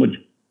not so much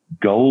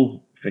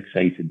goal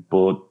fixated,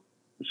 but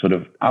sort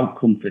of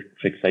outcome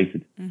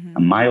fixated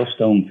and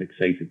milestone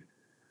fixated.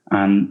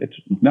 And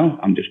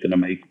I'm just going to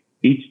make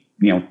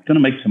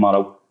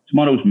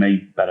tomorrow's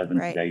me better than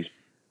today's.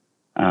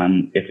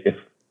 And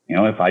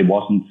if I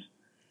wasn't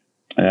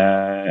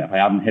If I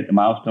haven't hit the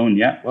milestone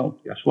yet, well,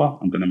 guess what?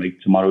 I'm going to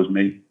make tomorrow's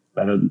me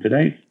better than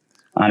today's.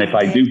 And if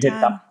I do hit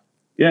that,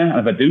 and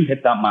if I do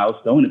hit that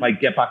milestone, if I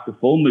get back to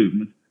full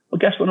movement, well,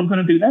 guess what I'm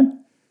going to do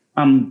then?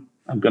 I'm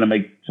going to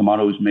make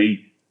tomorrow's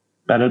me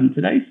better than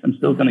today's. I'm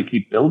still going to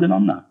keep building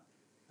on that.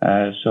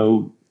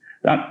 So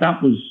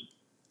that was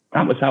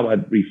how I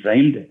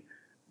reframed it.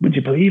 Would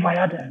you believe I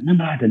had a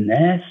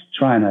nurse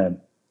trying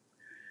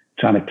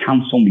to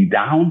counsel me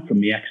down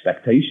from the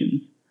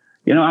expectations.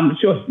 You know, I'm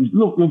sure she's a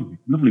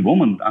lovely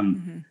woman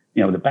and,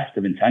 you know, the best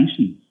of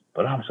intentions,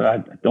 but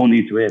I don't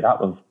need to hear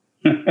that, love.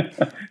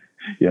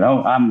 You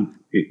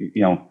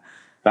know,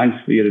 thanks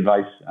for your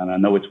advice. And I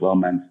know it's well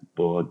meant,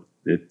 but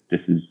this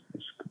is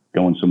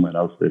going somewhere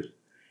else, this.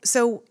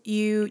 So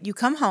you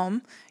come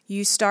home,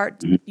 you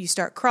start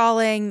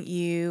crawling,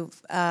 you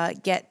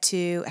get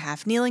to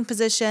half kneeling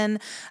position.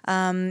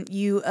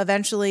 You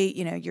eventually,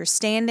 you know, you're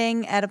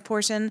standing at a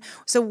portion.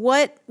 So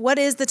what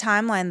is the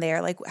timeline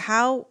there? Like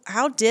how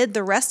did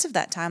the rest of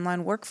that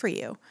timeline work for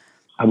you?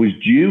 I was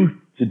due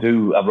to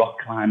do a rock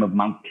climb of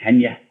Mount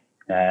Kenya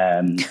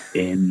in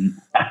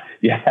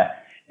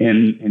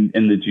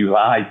the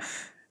July,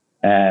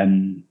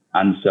 and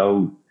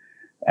so.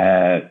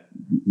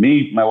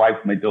 Me, my wife,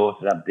 my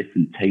daughter have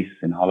different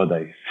tastes in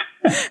holidays.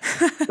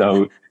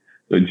 so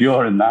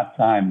during that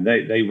time,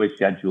 they were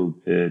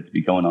scheduled to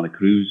be going on a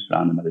cruise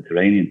around the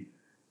Mediterranean,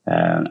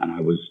 and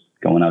I was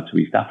going out to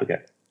East Africa.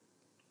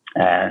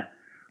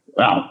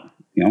 Well,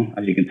 you know,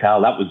 as you can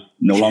tell, that was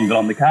no longer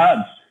on the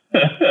cards.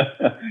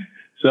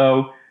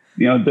 So,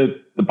 you know,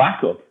 the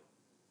backup,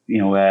 you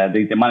know,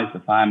 they managed to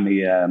find me,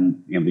 you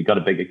know, we got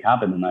a bigger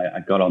cabin, and I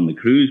got on the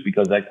cruise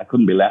because I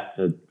couldn't be left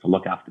to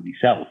look after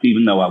myself,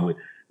 even though I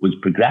was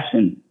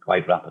progressing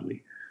quite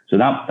rapidly. So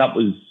that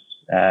was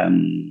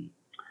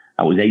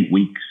 8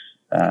 weeks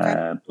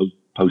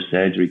post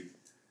surgery,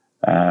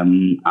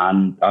 and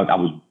I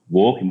was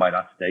walking by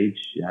that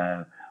stage,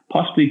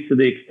 possibly to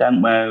the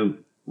extent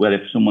where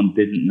if someone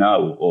didn't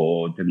know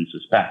or didn't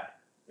suspect,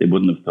 they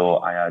wouldn't have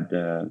thought I had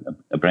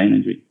a brain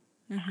injury.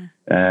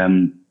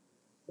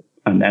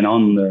 And then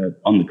on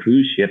the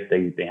cruise ship,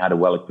 they had a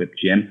well-equipped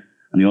gym,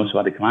 and they also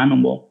had a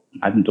climbing wall.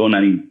 I hadn't done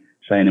any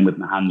training with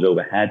my hands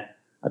overhead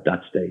at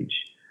that stage.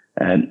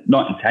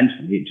 Not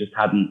intentionally, it just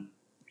hadn't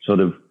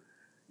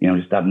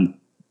hadn't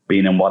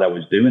been in what I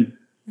was doing.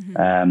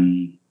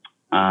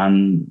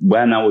 And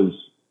when I was,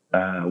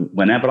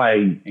 whenever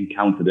I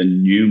encountered a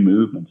new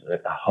movement, a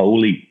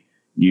wholly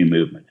new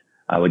movement,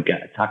 I would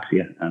get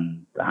ataxia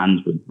and the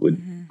hands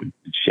would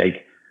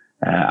shake.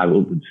 I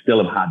would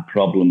still have had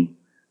problem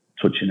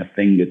touching a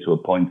finger to a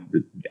point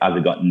that as I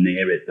got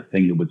near it, the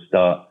finger would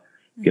start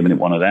giving it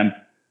one of them.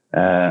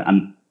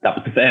 And that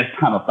was the first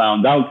time I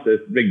found out. So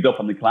it's rigged up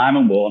on the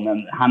climbing wall, and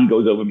then the hand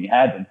goes over my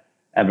head and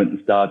everything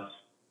starts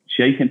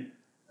shaking.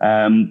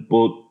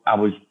 But I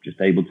was just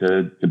able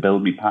to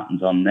build my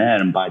patterns on there.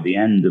 And by the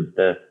end of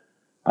the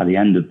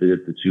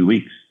 2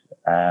 weeks,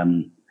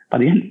 I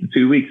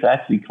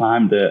actually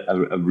climbed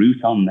a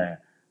route on there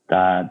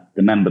that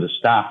the member of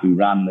staff who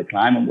ran the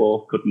climbing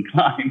wall couldn't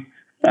climb.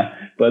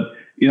 But,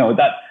 you know,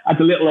 that's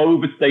a little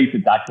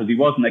overstated that, because he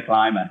wasn't a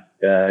climber.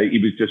 He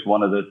was just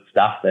one of the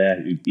staff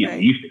there who, you know,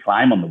 he used to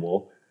climb on the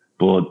wall,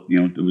 but, you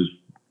know, there was,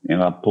 you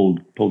know, I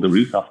pulled the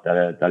roof off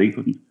that he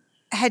couldn't.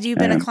 Had you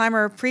been a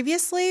climber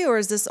previously, or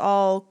is this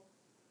all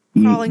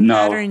crawling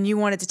pattern and you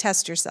wanted to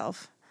test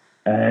yourself?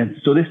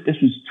 So this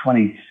was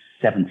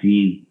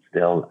 2017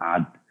 still.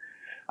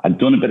 I'd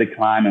done a bit of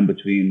climbing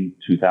between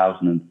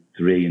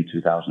 2003 and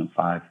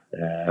 2005,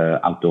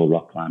 outdoor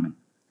rock climbing,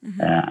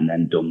 and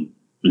then done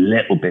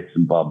little bits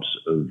and bobs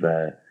of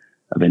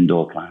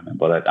indoor climbing,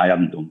 but I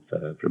haven't done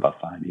for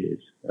about 5 years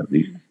at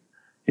least.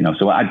 You know,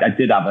 so I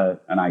did have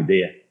an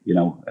idea. You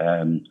know,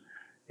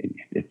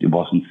 it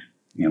wasn't,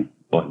 you know,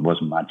 but it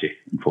wasn't magic,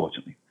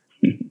 unfortunately.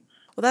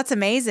 Well, that's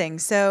amazing.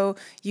 So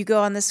you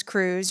go on this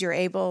cruise, you're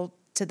able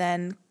to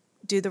then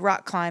do the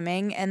rock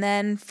climbing, and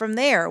then from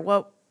there,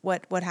 what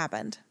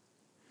happened?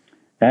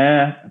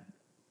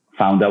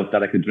 Found out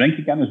that I could drink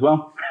again as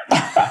well.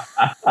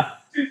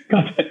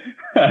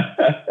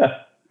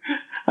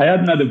 I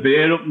hadn't had a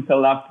beer up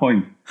until that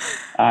point,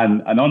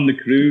 and on the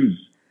cruise,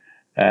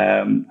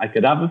 I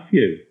could have a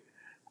few,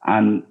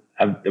 and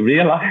I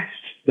realised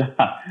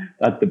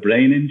that the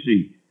brain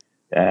injury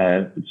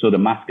sort of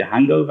mask a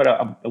hangover.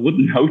 I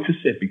wouldn't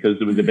notice it because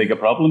there was a bigger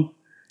problem,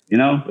 you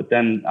know. But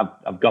then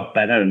I've got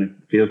better, and it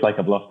feels like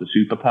I've lost a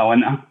superpower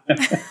now.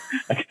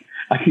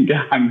 I can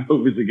get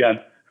hangovers again.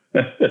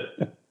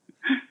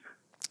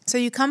 So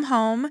you come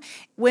home.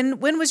 When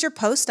was your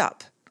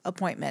post-op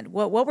appointment?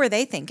 What were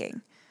they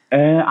thinking?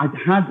 I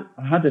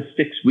had a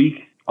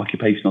 6-week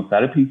occupational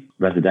therapy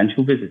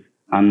residential visit,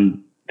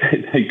 and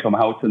they come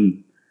out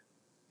and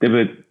they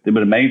were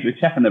amazed. They were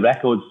checking the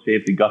records to see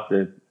if they got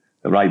the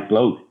right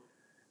bloke,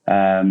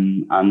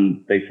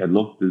 and they said,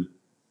 "Look,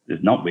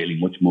 there's not really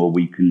much more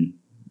we can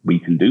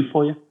do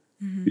for you.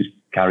 Just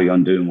carry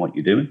on doing what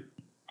you're doing."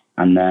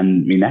 And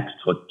then my next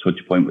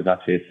touch point was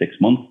actually a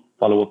 6-month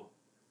follow up.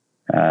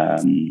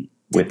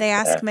 Did they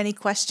ask many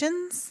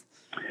questions?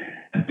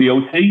 The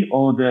OT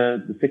or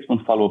the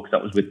 6-month follow-up, because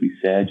that was with me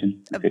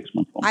surgeon, the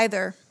 6-month one.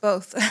 Either,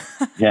 both.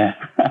 Yeah.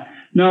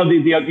 No,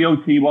 the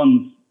OT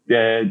ones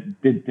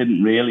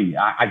didn't really.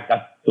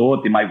 I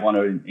thought they might want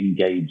to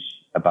engage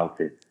about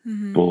it,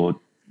 but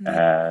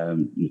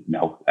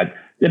no.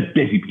 They're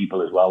busy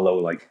people as well, though,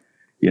 like,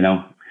 you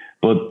know.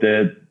 But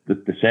the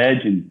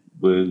surgeon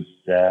was,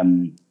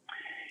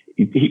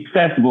 he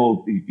first of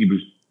all, he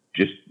was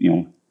just, you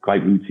know,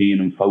 quite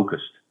routine and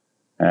focused.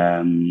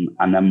 And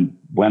then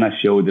when I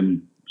showed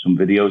him some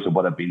videos of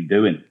what I've been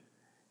doing,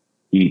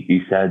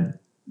 he said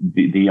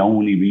the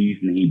only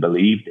reason he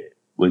believed it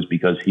was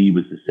because he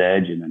was the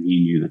surgeon and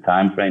he knew the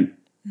time frame.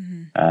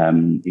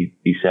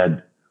 He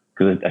said,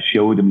 because I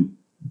showed him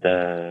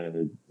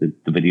the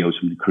videos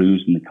from the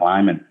cruise and the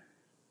climbing,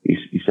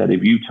 he said,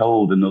 if you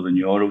told another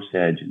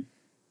neurosurgeon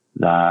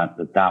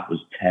that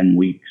was 10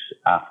 weeks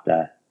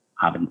after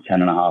having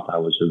 10.5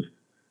 hours of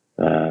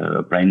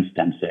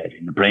brainstem surgery,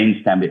 and the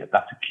brainstem,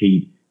 that's a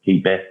key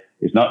bit.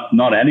 It's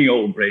not any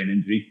old brain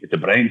injury, it's a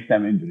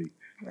brainstem injury.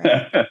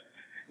 Right.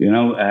 You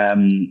know,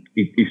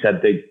 he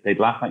said they'd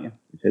laugh at you.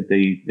 He said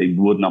they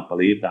would not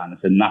believe that. And I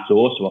said, and that's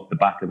also off the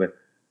back of a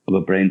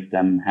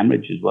brainstem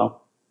hemorrhage as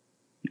well.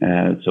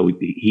 So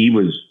he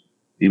was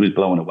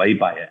blown away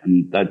by it.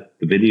 And that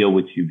the video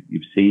which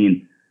you've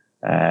seen,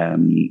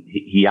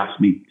 he asked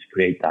me to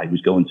create that. He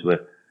was going to a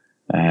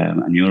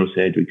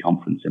neurosurgery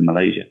conference in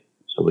Malaysia.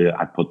 So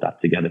I put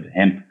that together for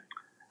him.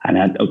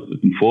 And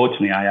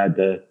unfortunately, I had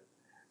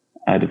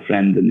a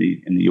friend in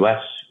the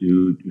US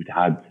who'd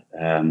had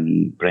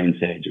brain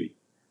surgery,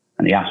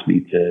 and he asked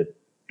me to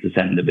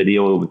send the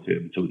video over to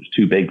him. So it was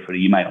too big for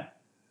email.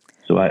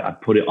 So I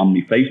put it on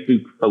my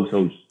Facebook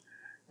photos,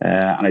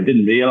 and I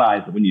didn't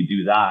realize that when you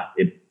do that,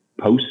 it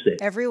posts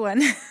it.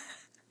 Everyone.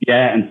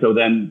 Yeah, and so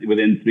then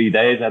within 3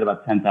 days, I had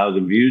about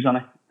 10,000 views on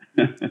it.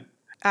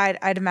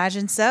 I'd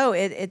imagine so.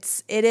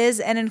 It is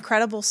an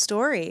incredible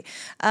story.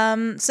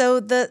 So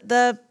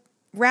the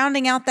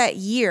rounding out that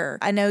year,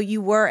 I know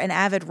you were an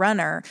avid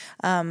runner.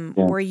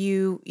 Were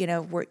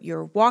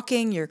you're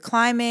walking, you're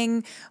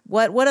climbing?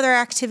 What other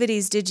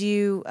activities did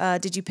you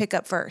pick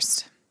up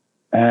first?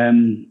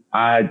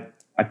 I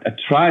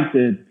tried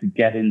to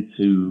get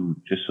into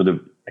just sort of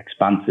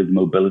expansive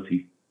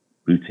mobility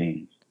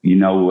routines. You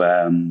know,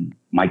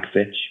 Mike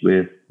Fitch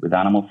with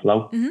Animal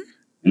Flow. Mm-hmm.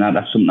 And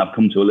that's something I've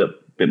come to a little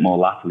bit more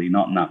latterly,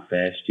 not in that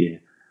first year,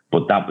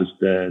 but that was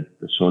the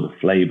sort of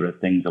flavor of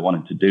things I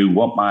wanted to do.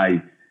 What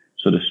my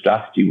sort of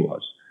strategy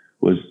was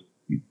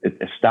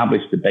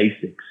establish the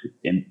basics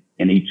in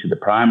each of the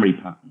primary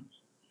patterns.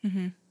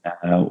 Mm-hmm.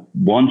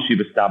 Once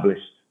you've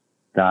established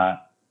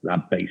that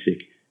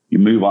basic, you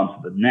move on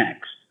to the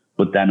next,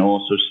 but then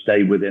also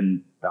stay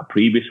within that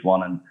previous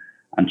one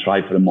and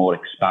try for a more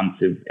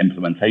expansive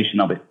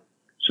implementation of it.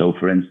 So,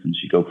 for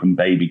instance, you go from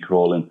baby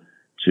crawling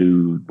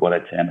to what I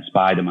term a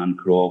Spider-Man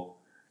crawl,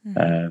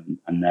 mm-hmm.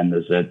 And then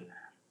there's a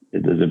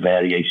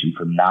variation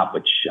from that,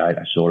 which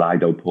I saw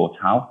Ido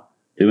Portal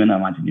doing. I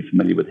imagine you're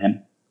familiar with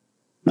him.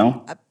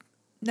 No?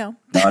 No.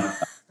 I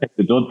picked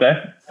the dud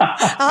there.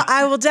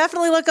 I will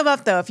definitely look him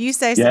up, though, if you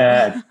say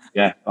so.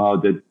 Yeah. Oh,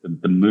 the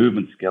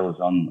movement skills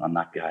on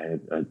that guy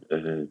are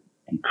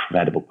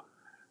incredible.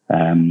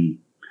 And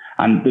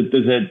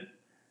there's a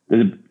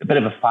bit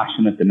of a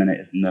fashion at the minute,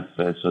 isn't there,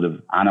 for sort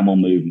of animal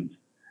movement.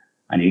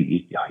 And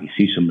you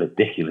see some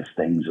ridiculous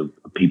things of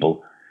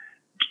people,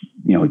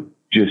 you know,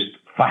 just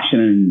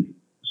fashioning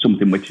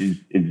something which is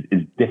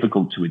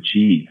difficult to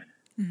achieve,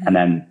 mm-hmm. and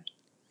then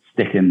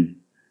sticking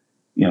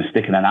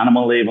an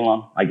animal label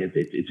on, like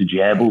it's a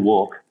gerbil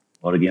walk,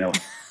 or or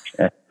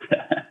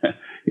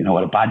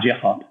a badger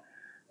hop.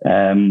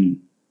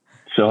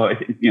 So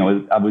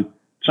I was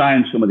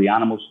trying some of the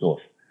animal stuff,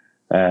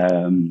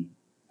 and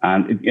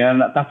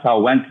that's how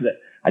I went to it.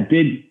 I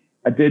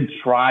did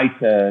try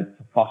to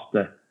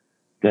foster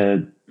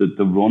the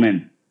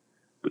running,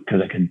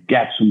 because I could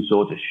get some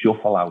sort of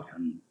shuffle out,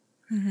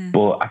 mm-hmm.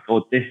 but I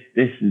thought this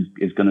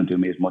is going to do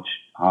me as much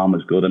harm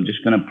as good. I'm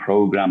just going to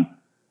program.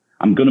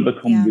 I'm going to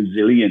become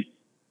resilient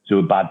to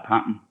a bad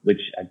pattern, which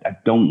I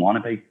don't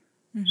want to be.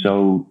 Mm-hmm.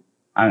 So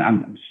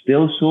I'm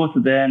still sort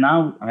of there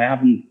now. I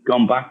haven't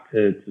gone back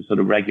to sort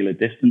of regular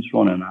distance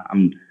running.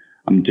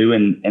 I'm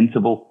doing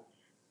interval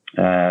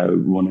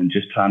running,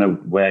 just trying to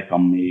work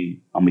on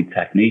me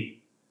technique.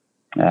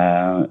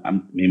 I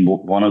mean,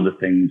 one of the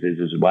things is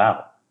as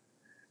well,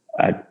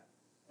 a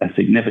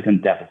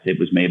significant deficit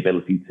was my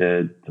ability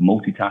to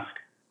multitask.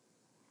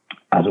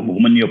 As a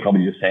woman, you're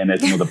probably just saying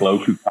there's another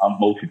bloke who can't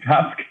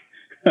multitask.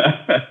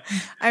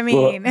 I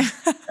mean,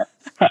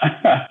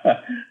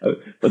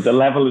 but the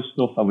level of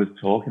stuff I was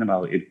talking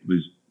about, it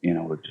was,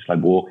 just like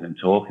walking and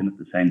talking at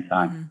the same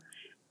time. Mm-hmm.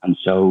 And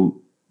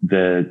so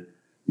the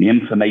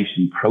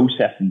information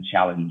processing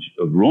challenge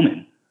of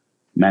running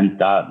meant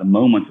that the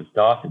moment I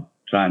started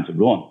trying to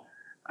run,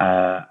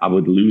 I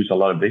would lose a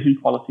lot of vision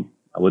quality.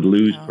 I would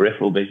lose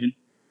peripheral vision.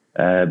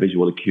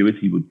 Visual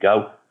acuity would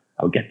go.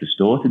 I would get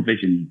distorted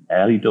vision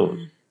early doors.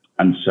 Mm-hmm.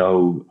 And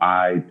so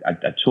I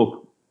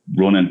took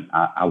running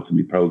out of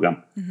my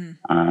program, mm-hmm.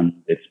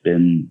 and it's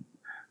been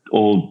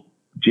all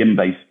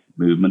gym-based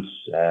movements,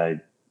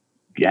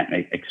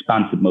 getting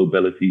expansive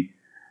mobility.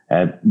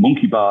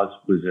 Monkey bars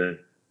was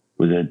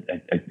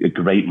a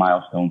great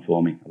milestone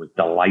for me. I was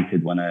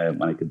delighted when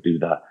I could do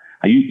that.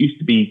 I used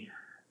to be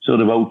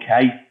sort of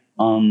okay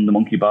on the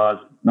monkey bars,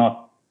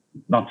 not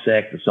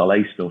Cirque du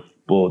Soleil stuff,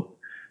 but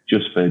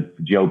just for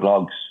Joe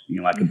Blogs,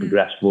 I could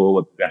progress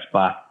forward, progress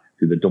back,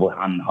 do the double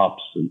hand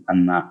hops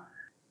and that.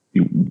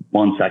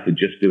 Once I could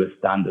just do a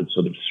standard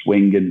sort of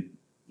swinging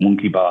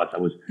monkey bars, I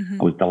was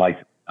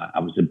delighted. I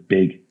was a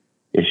big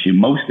issue,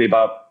 mostly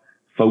about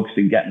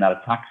focusing, getting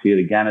that ataxia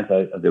again as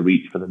I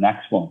reach for the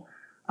next one,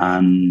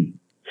 and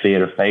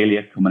fear of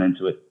failure coming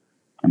into it,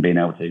 and being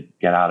able to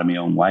get out of my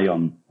own way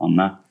on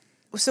that.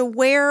 So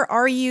where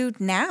are you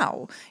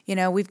now?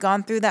 We've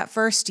gone through that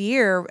first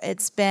year.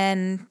 It's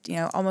been,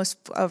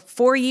 almost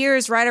 4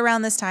 years right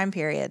around this time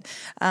period.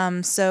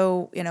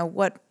 So,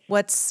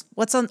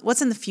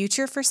 what's in the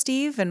future for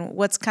Steve, and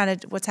what's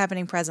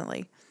happening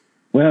presently?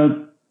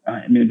 Well,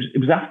 I mean, it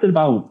was after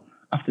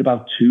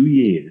about 2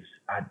 years.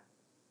 I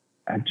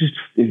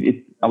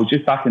was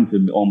just back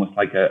into almost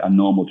like a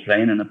normal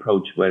training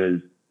approach,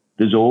 whereas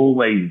there's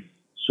always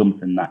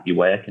something that you're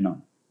working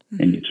on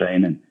in your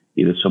training.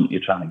 Either something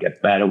you're trying to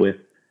get better with,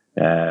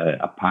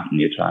 a pattern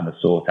you're trying to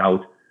sort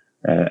out,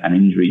 an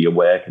injury you're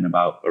working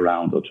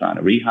around or trying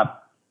to rehab.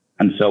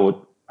 And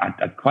so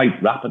I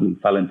quite rapidly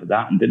fell into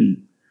that and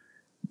didn't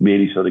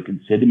really sort of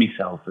consider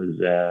myself as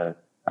a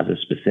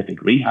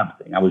specific rehab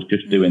thing. I was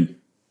just doing,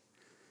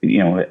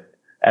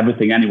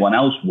 everything anyone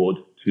else would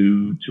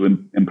to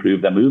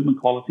improve their movement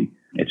quality.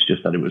 It's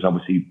just that it was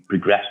obviously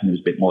progressing. It was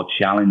a bit more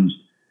challenged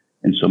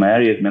in some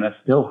areas. I mean, I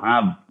still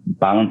have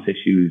balance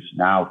issues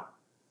now.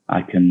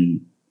 I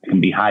can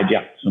be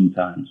hijacked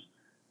sometimes.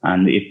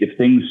 And if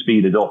things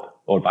speeded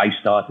up, or if I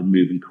started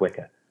moving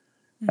quicker,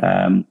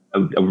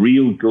 a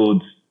real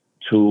good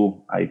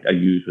tool I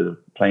use with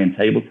playing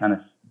table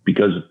tennis,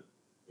 because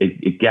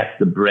it gets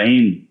the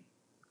brain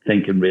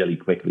thinking really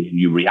quickly, and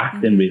you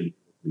reacting really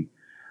quickly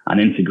and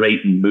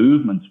integrating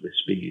movements with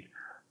speed.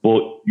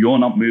 But you're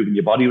not moving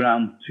your body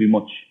around too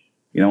much,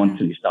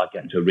 until you start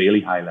getting to a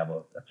really high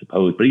level, I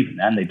suppose. But even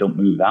then, they don't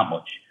move that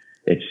much.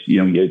 It's,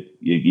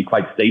 you're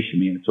quite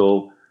stationary, and it's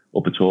all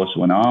upper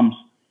torso and arms.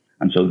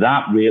 And so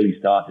that really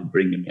started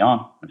bringing me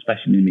on,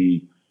 especially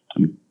me.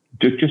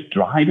 Just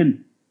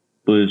driving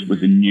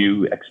was a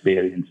new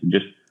experience, and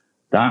just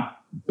that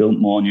built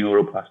more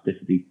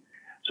neuroplasticity.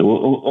 So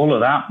all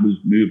of that was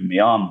moving me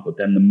on. But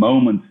then the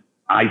moment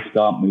I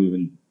start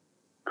moving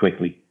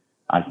quickly,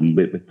 as in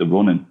with the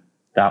running,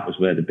 that was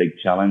where the big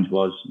challenge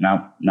was.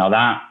 Now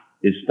that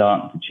is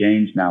starting to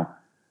change now.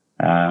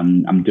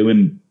 I'm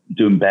doing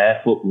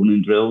barefoot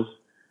running drills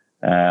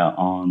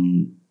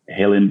on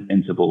hill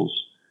intervals,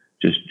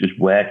 just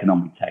working on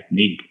my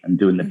technique and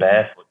doing the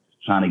barefoot,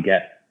 trying to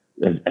get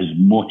as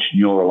much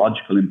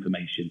neurological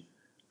information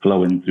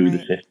flowing through the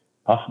system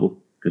as possible,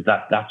 because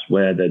that's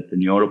where the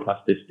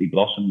neuroplasticity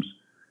blossoms.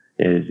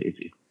 It's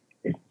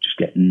just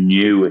getting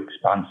new,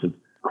 expansive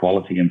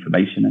quality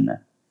information in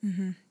there.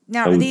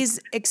 Now, are these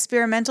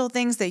experimental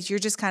things that you're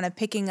just kind of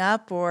picking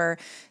up, or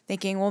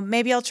thinking, well,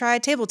 maybe I'll try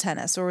table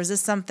tennis, or was this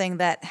something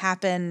that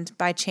happened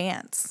by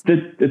chance?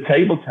 The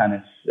table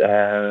tennis,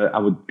 I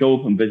would go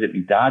up and visit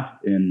my dad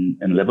in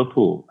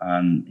Liverpool,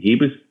 and he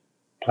was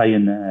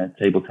playing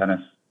table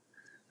tennis.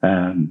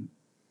 1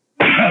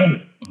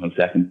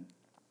 second.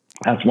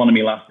 That's one of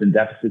my lasting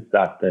deficits,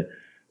 that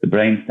the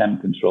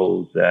brainstem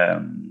controls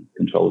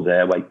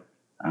airway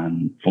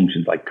and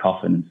functions like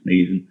coughing and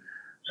sneezing.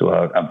 So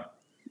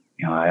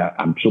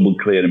I'm trouble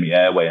clearing my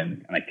airway,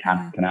 and I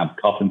can have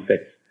coughing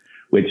fits,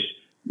 which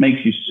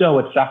makes you so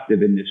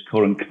attractive in this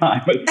current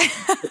climate,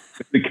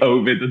 the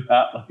COVID and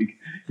that,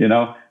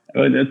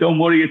 don't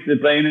worry, it's a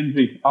brain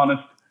injury,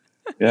 honest.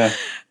 Yeah.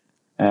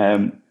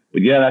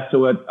 But yeah, that's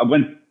so I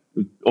went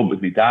up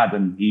with my dad,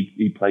 and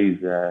he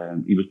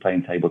was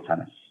playing table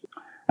tennis.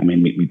 I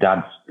mean, my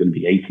dad's going to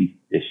be 80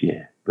 this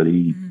year, but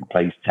he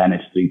plays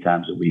tennis 3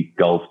 times a week,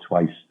 golf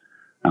twice,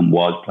 and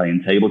was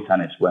playing table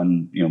tennis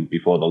when,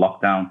 before the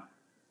lockdown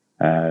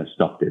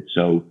stopped it.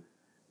 So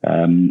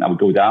I would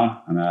go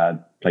down and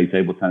I'd play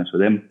table tennis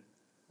with him.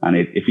 And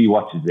if he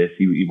watches this,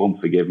 he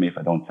won't forgive me if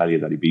I don't tell you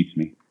that he beats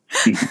me.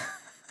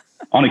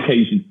 On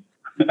occasion.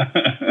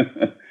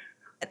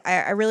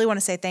 I really want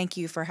to say thank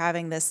you for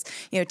having this,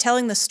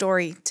 telling the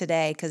story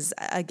today, because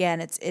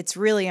again, it's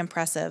really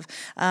impressive.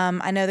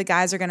 I know the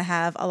guys are going to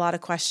have a lot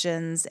of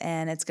questions,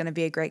 and it's going to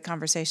be a great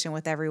conversation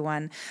with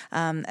everyone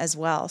as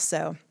well.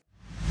 So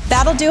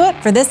that'll do it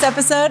for this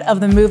episode of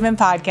the Movement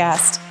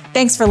Podcast.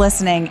 Thanks for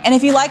listening. And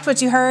if you liked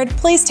what you heard,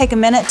 please take a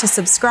minute to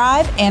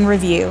subscribe and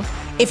review.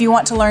 If you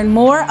want to learn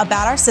more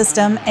about our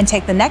system and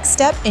take the next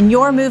step in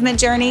your movement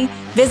journey,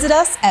 visit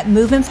us at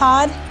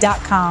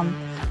movementpod.com.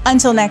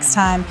 Until next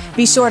time,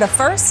 be sure to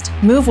first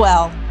move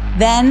well,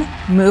 then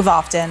move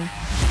often.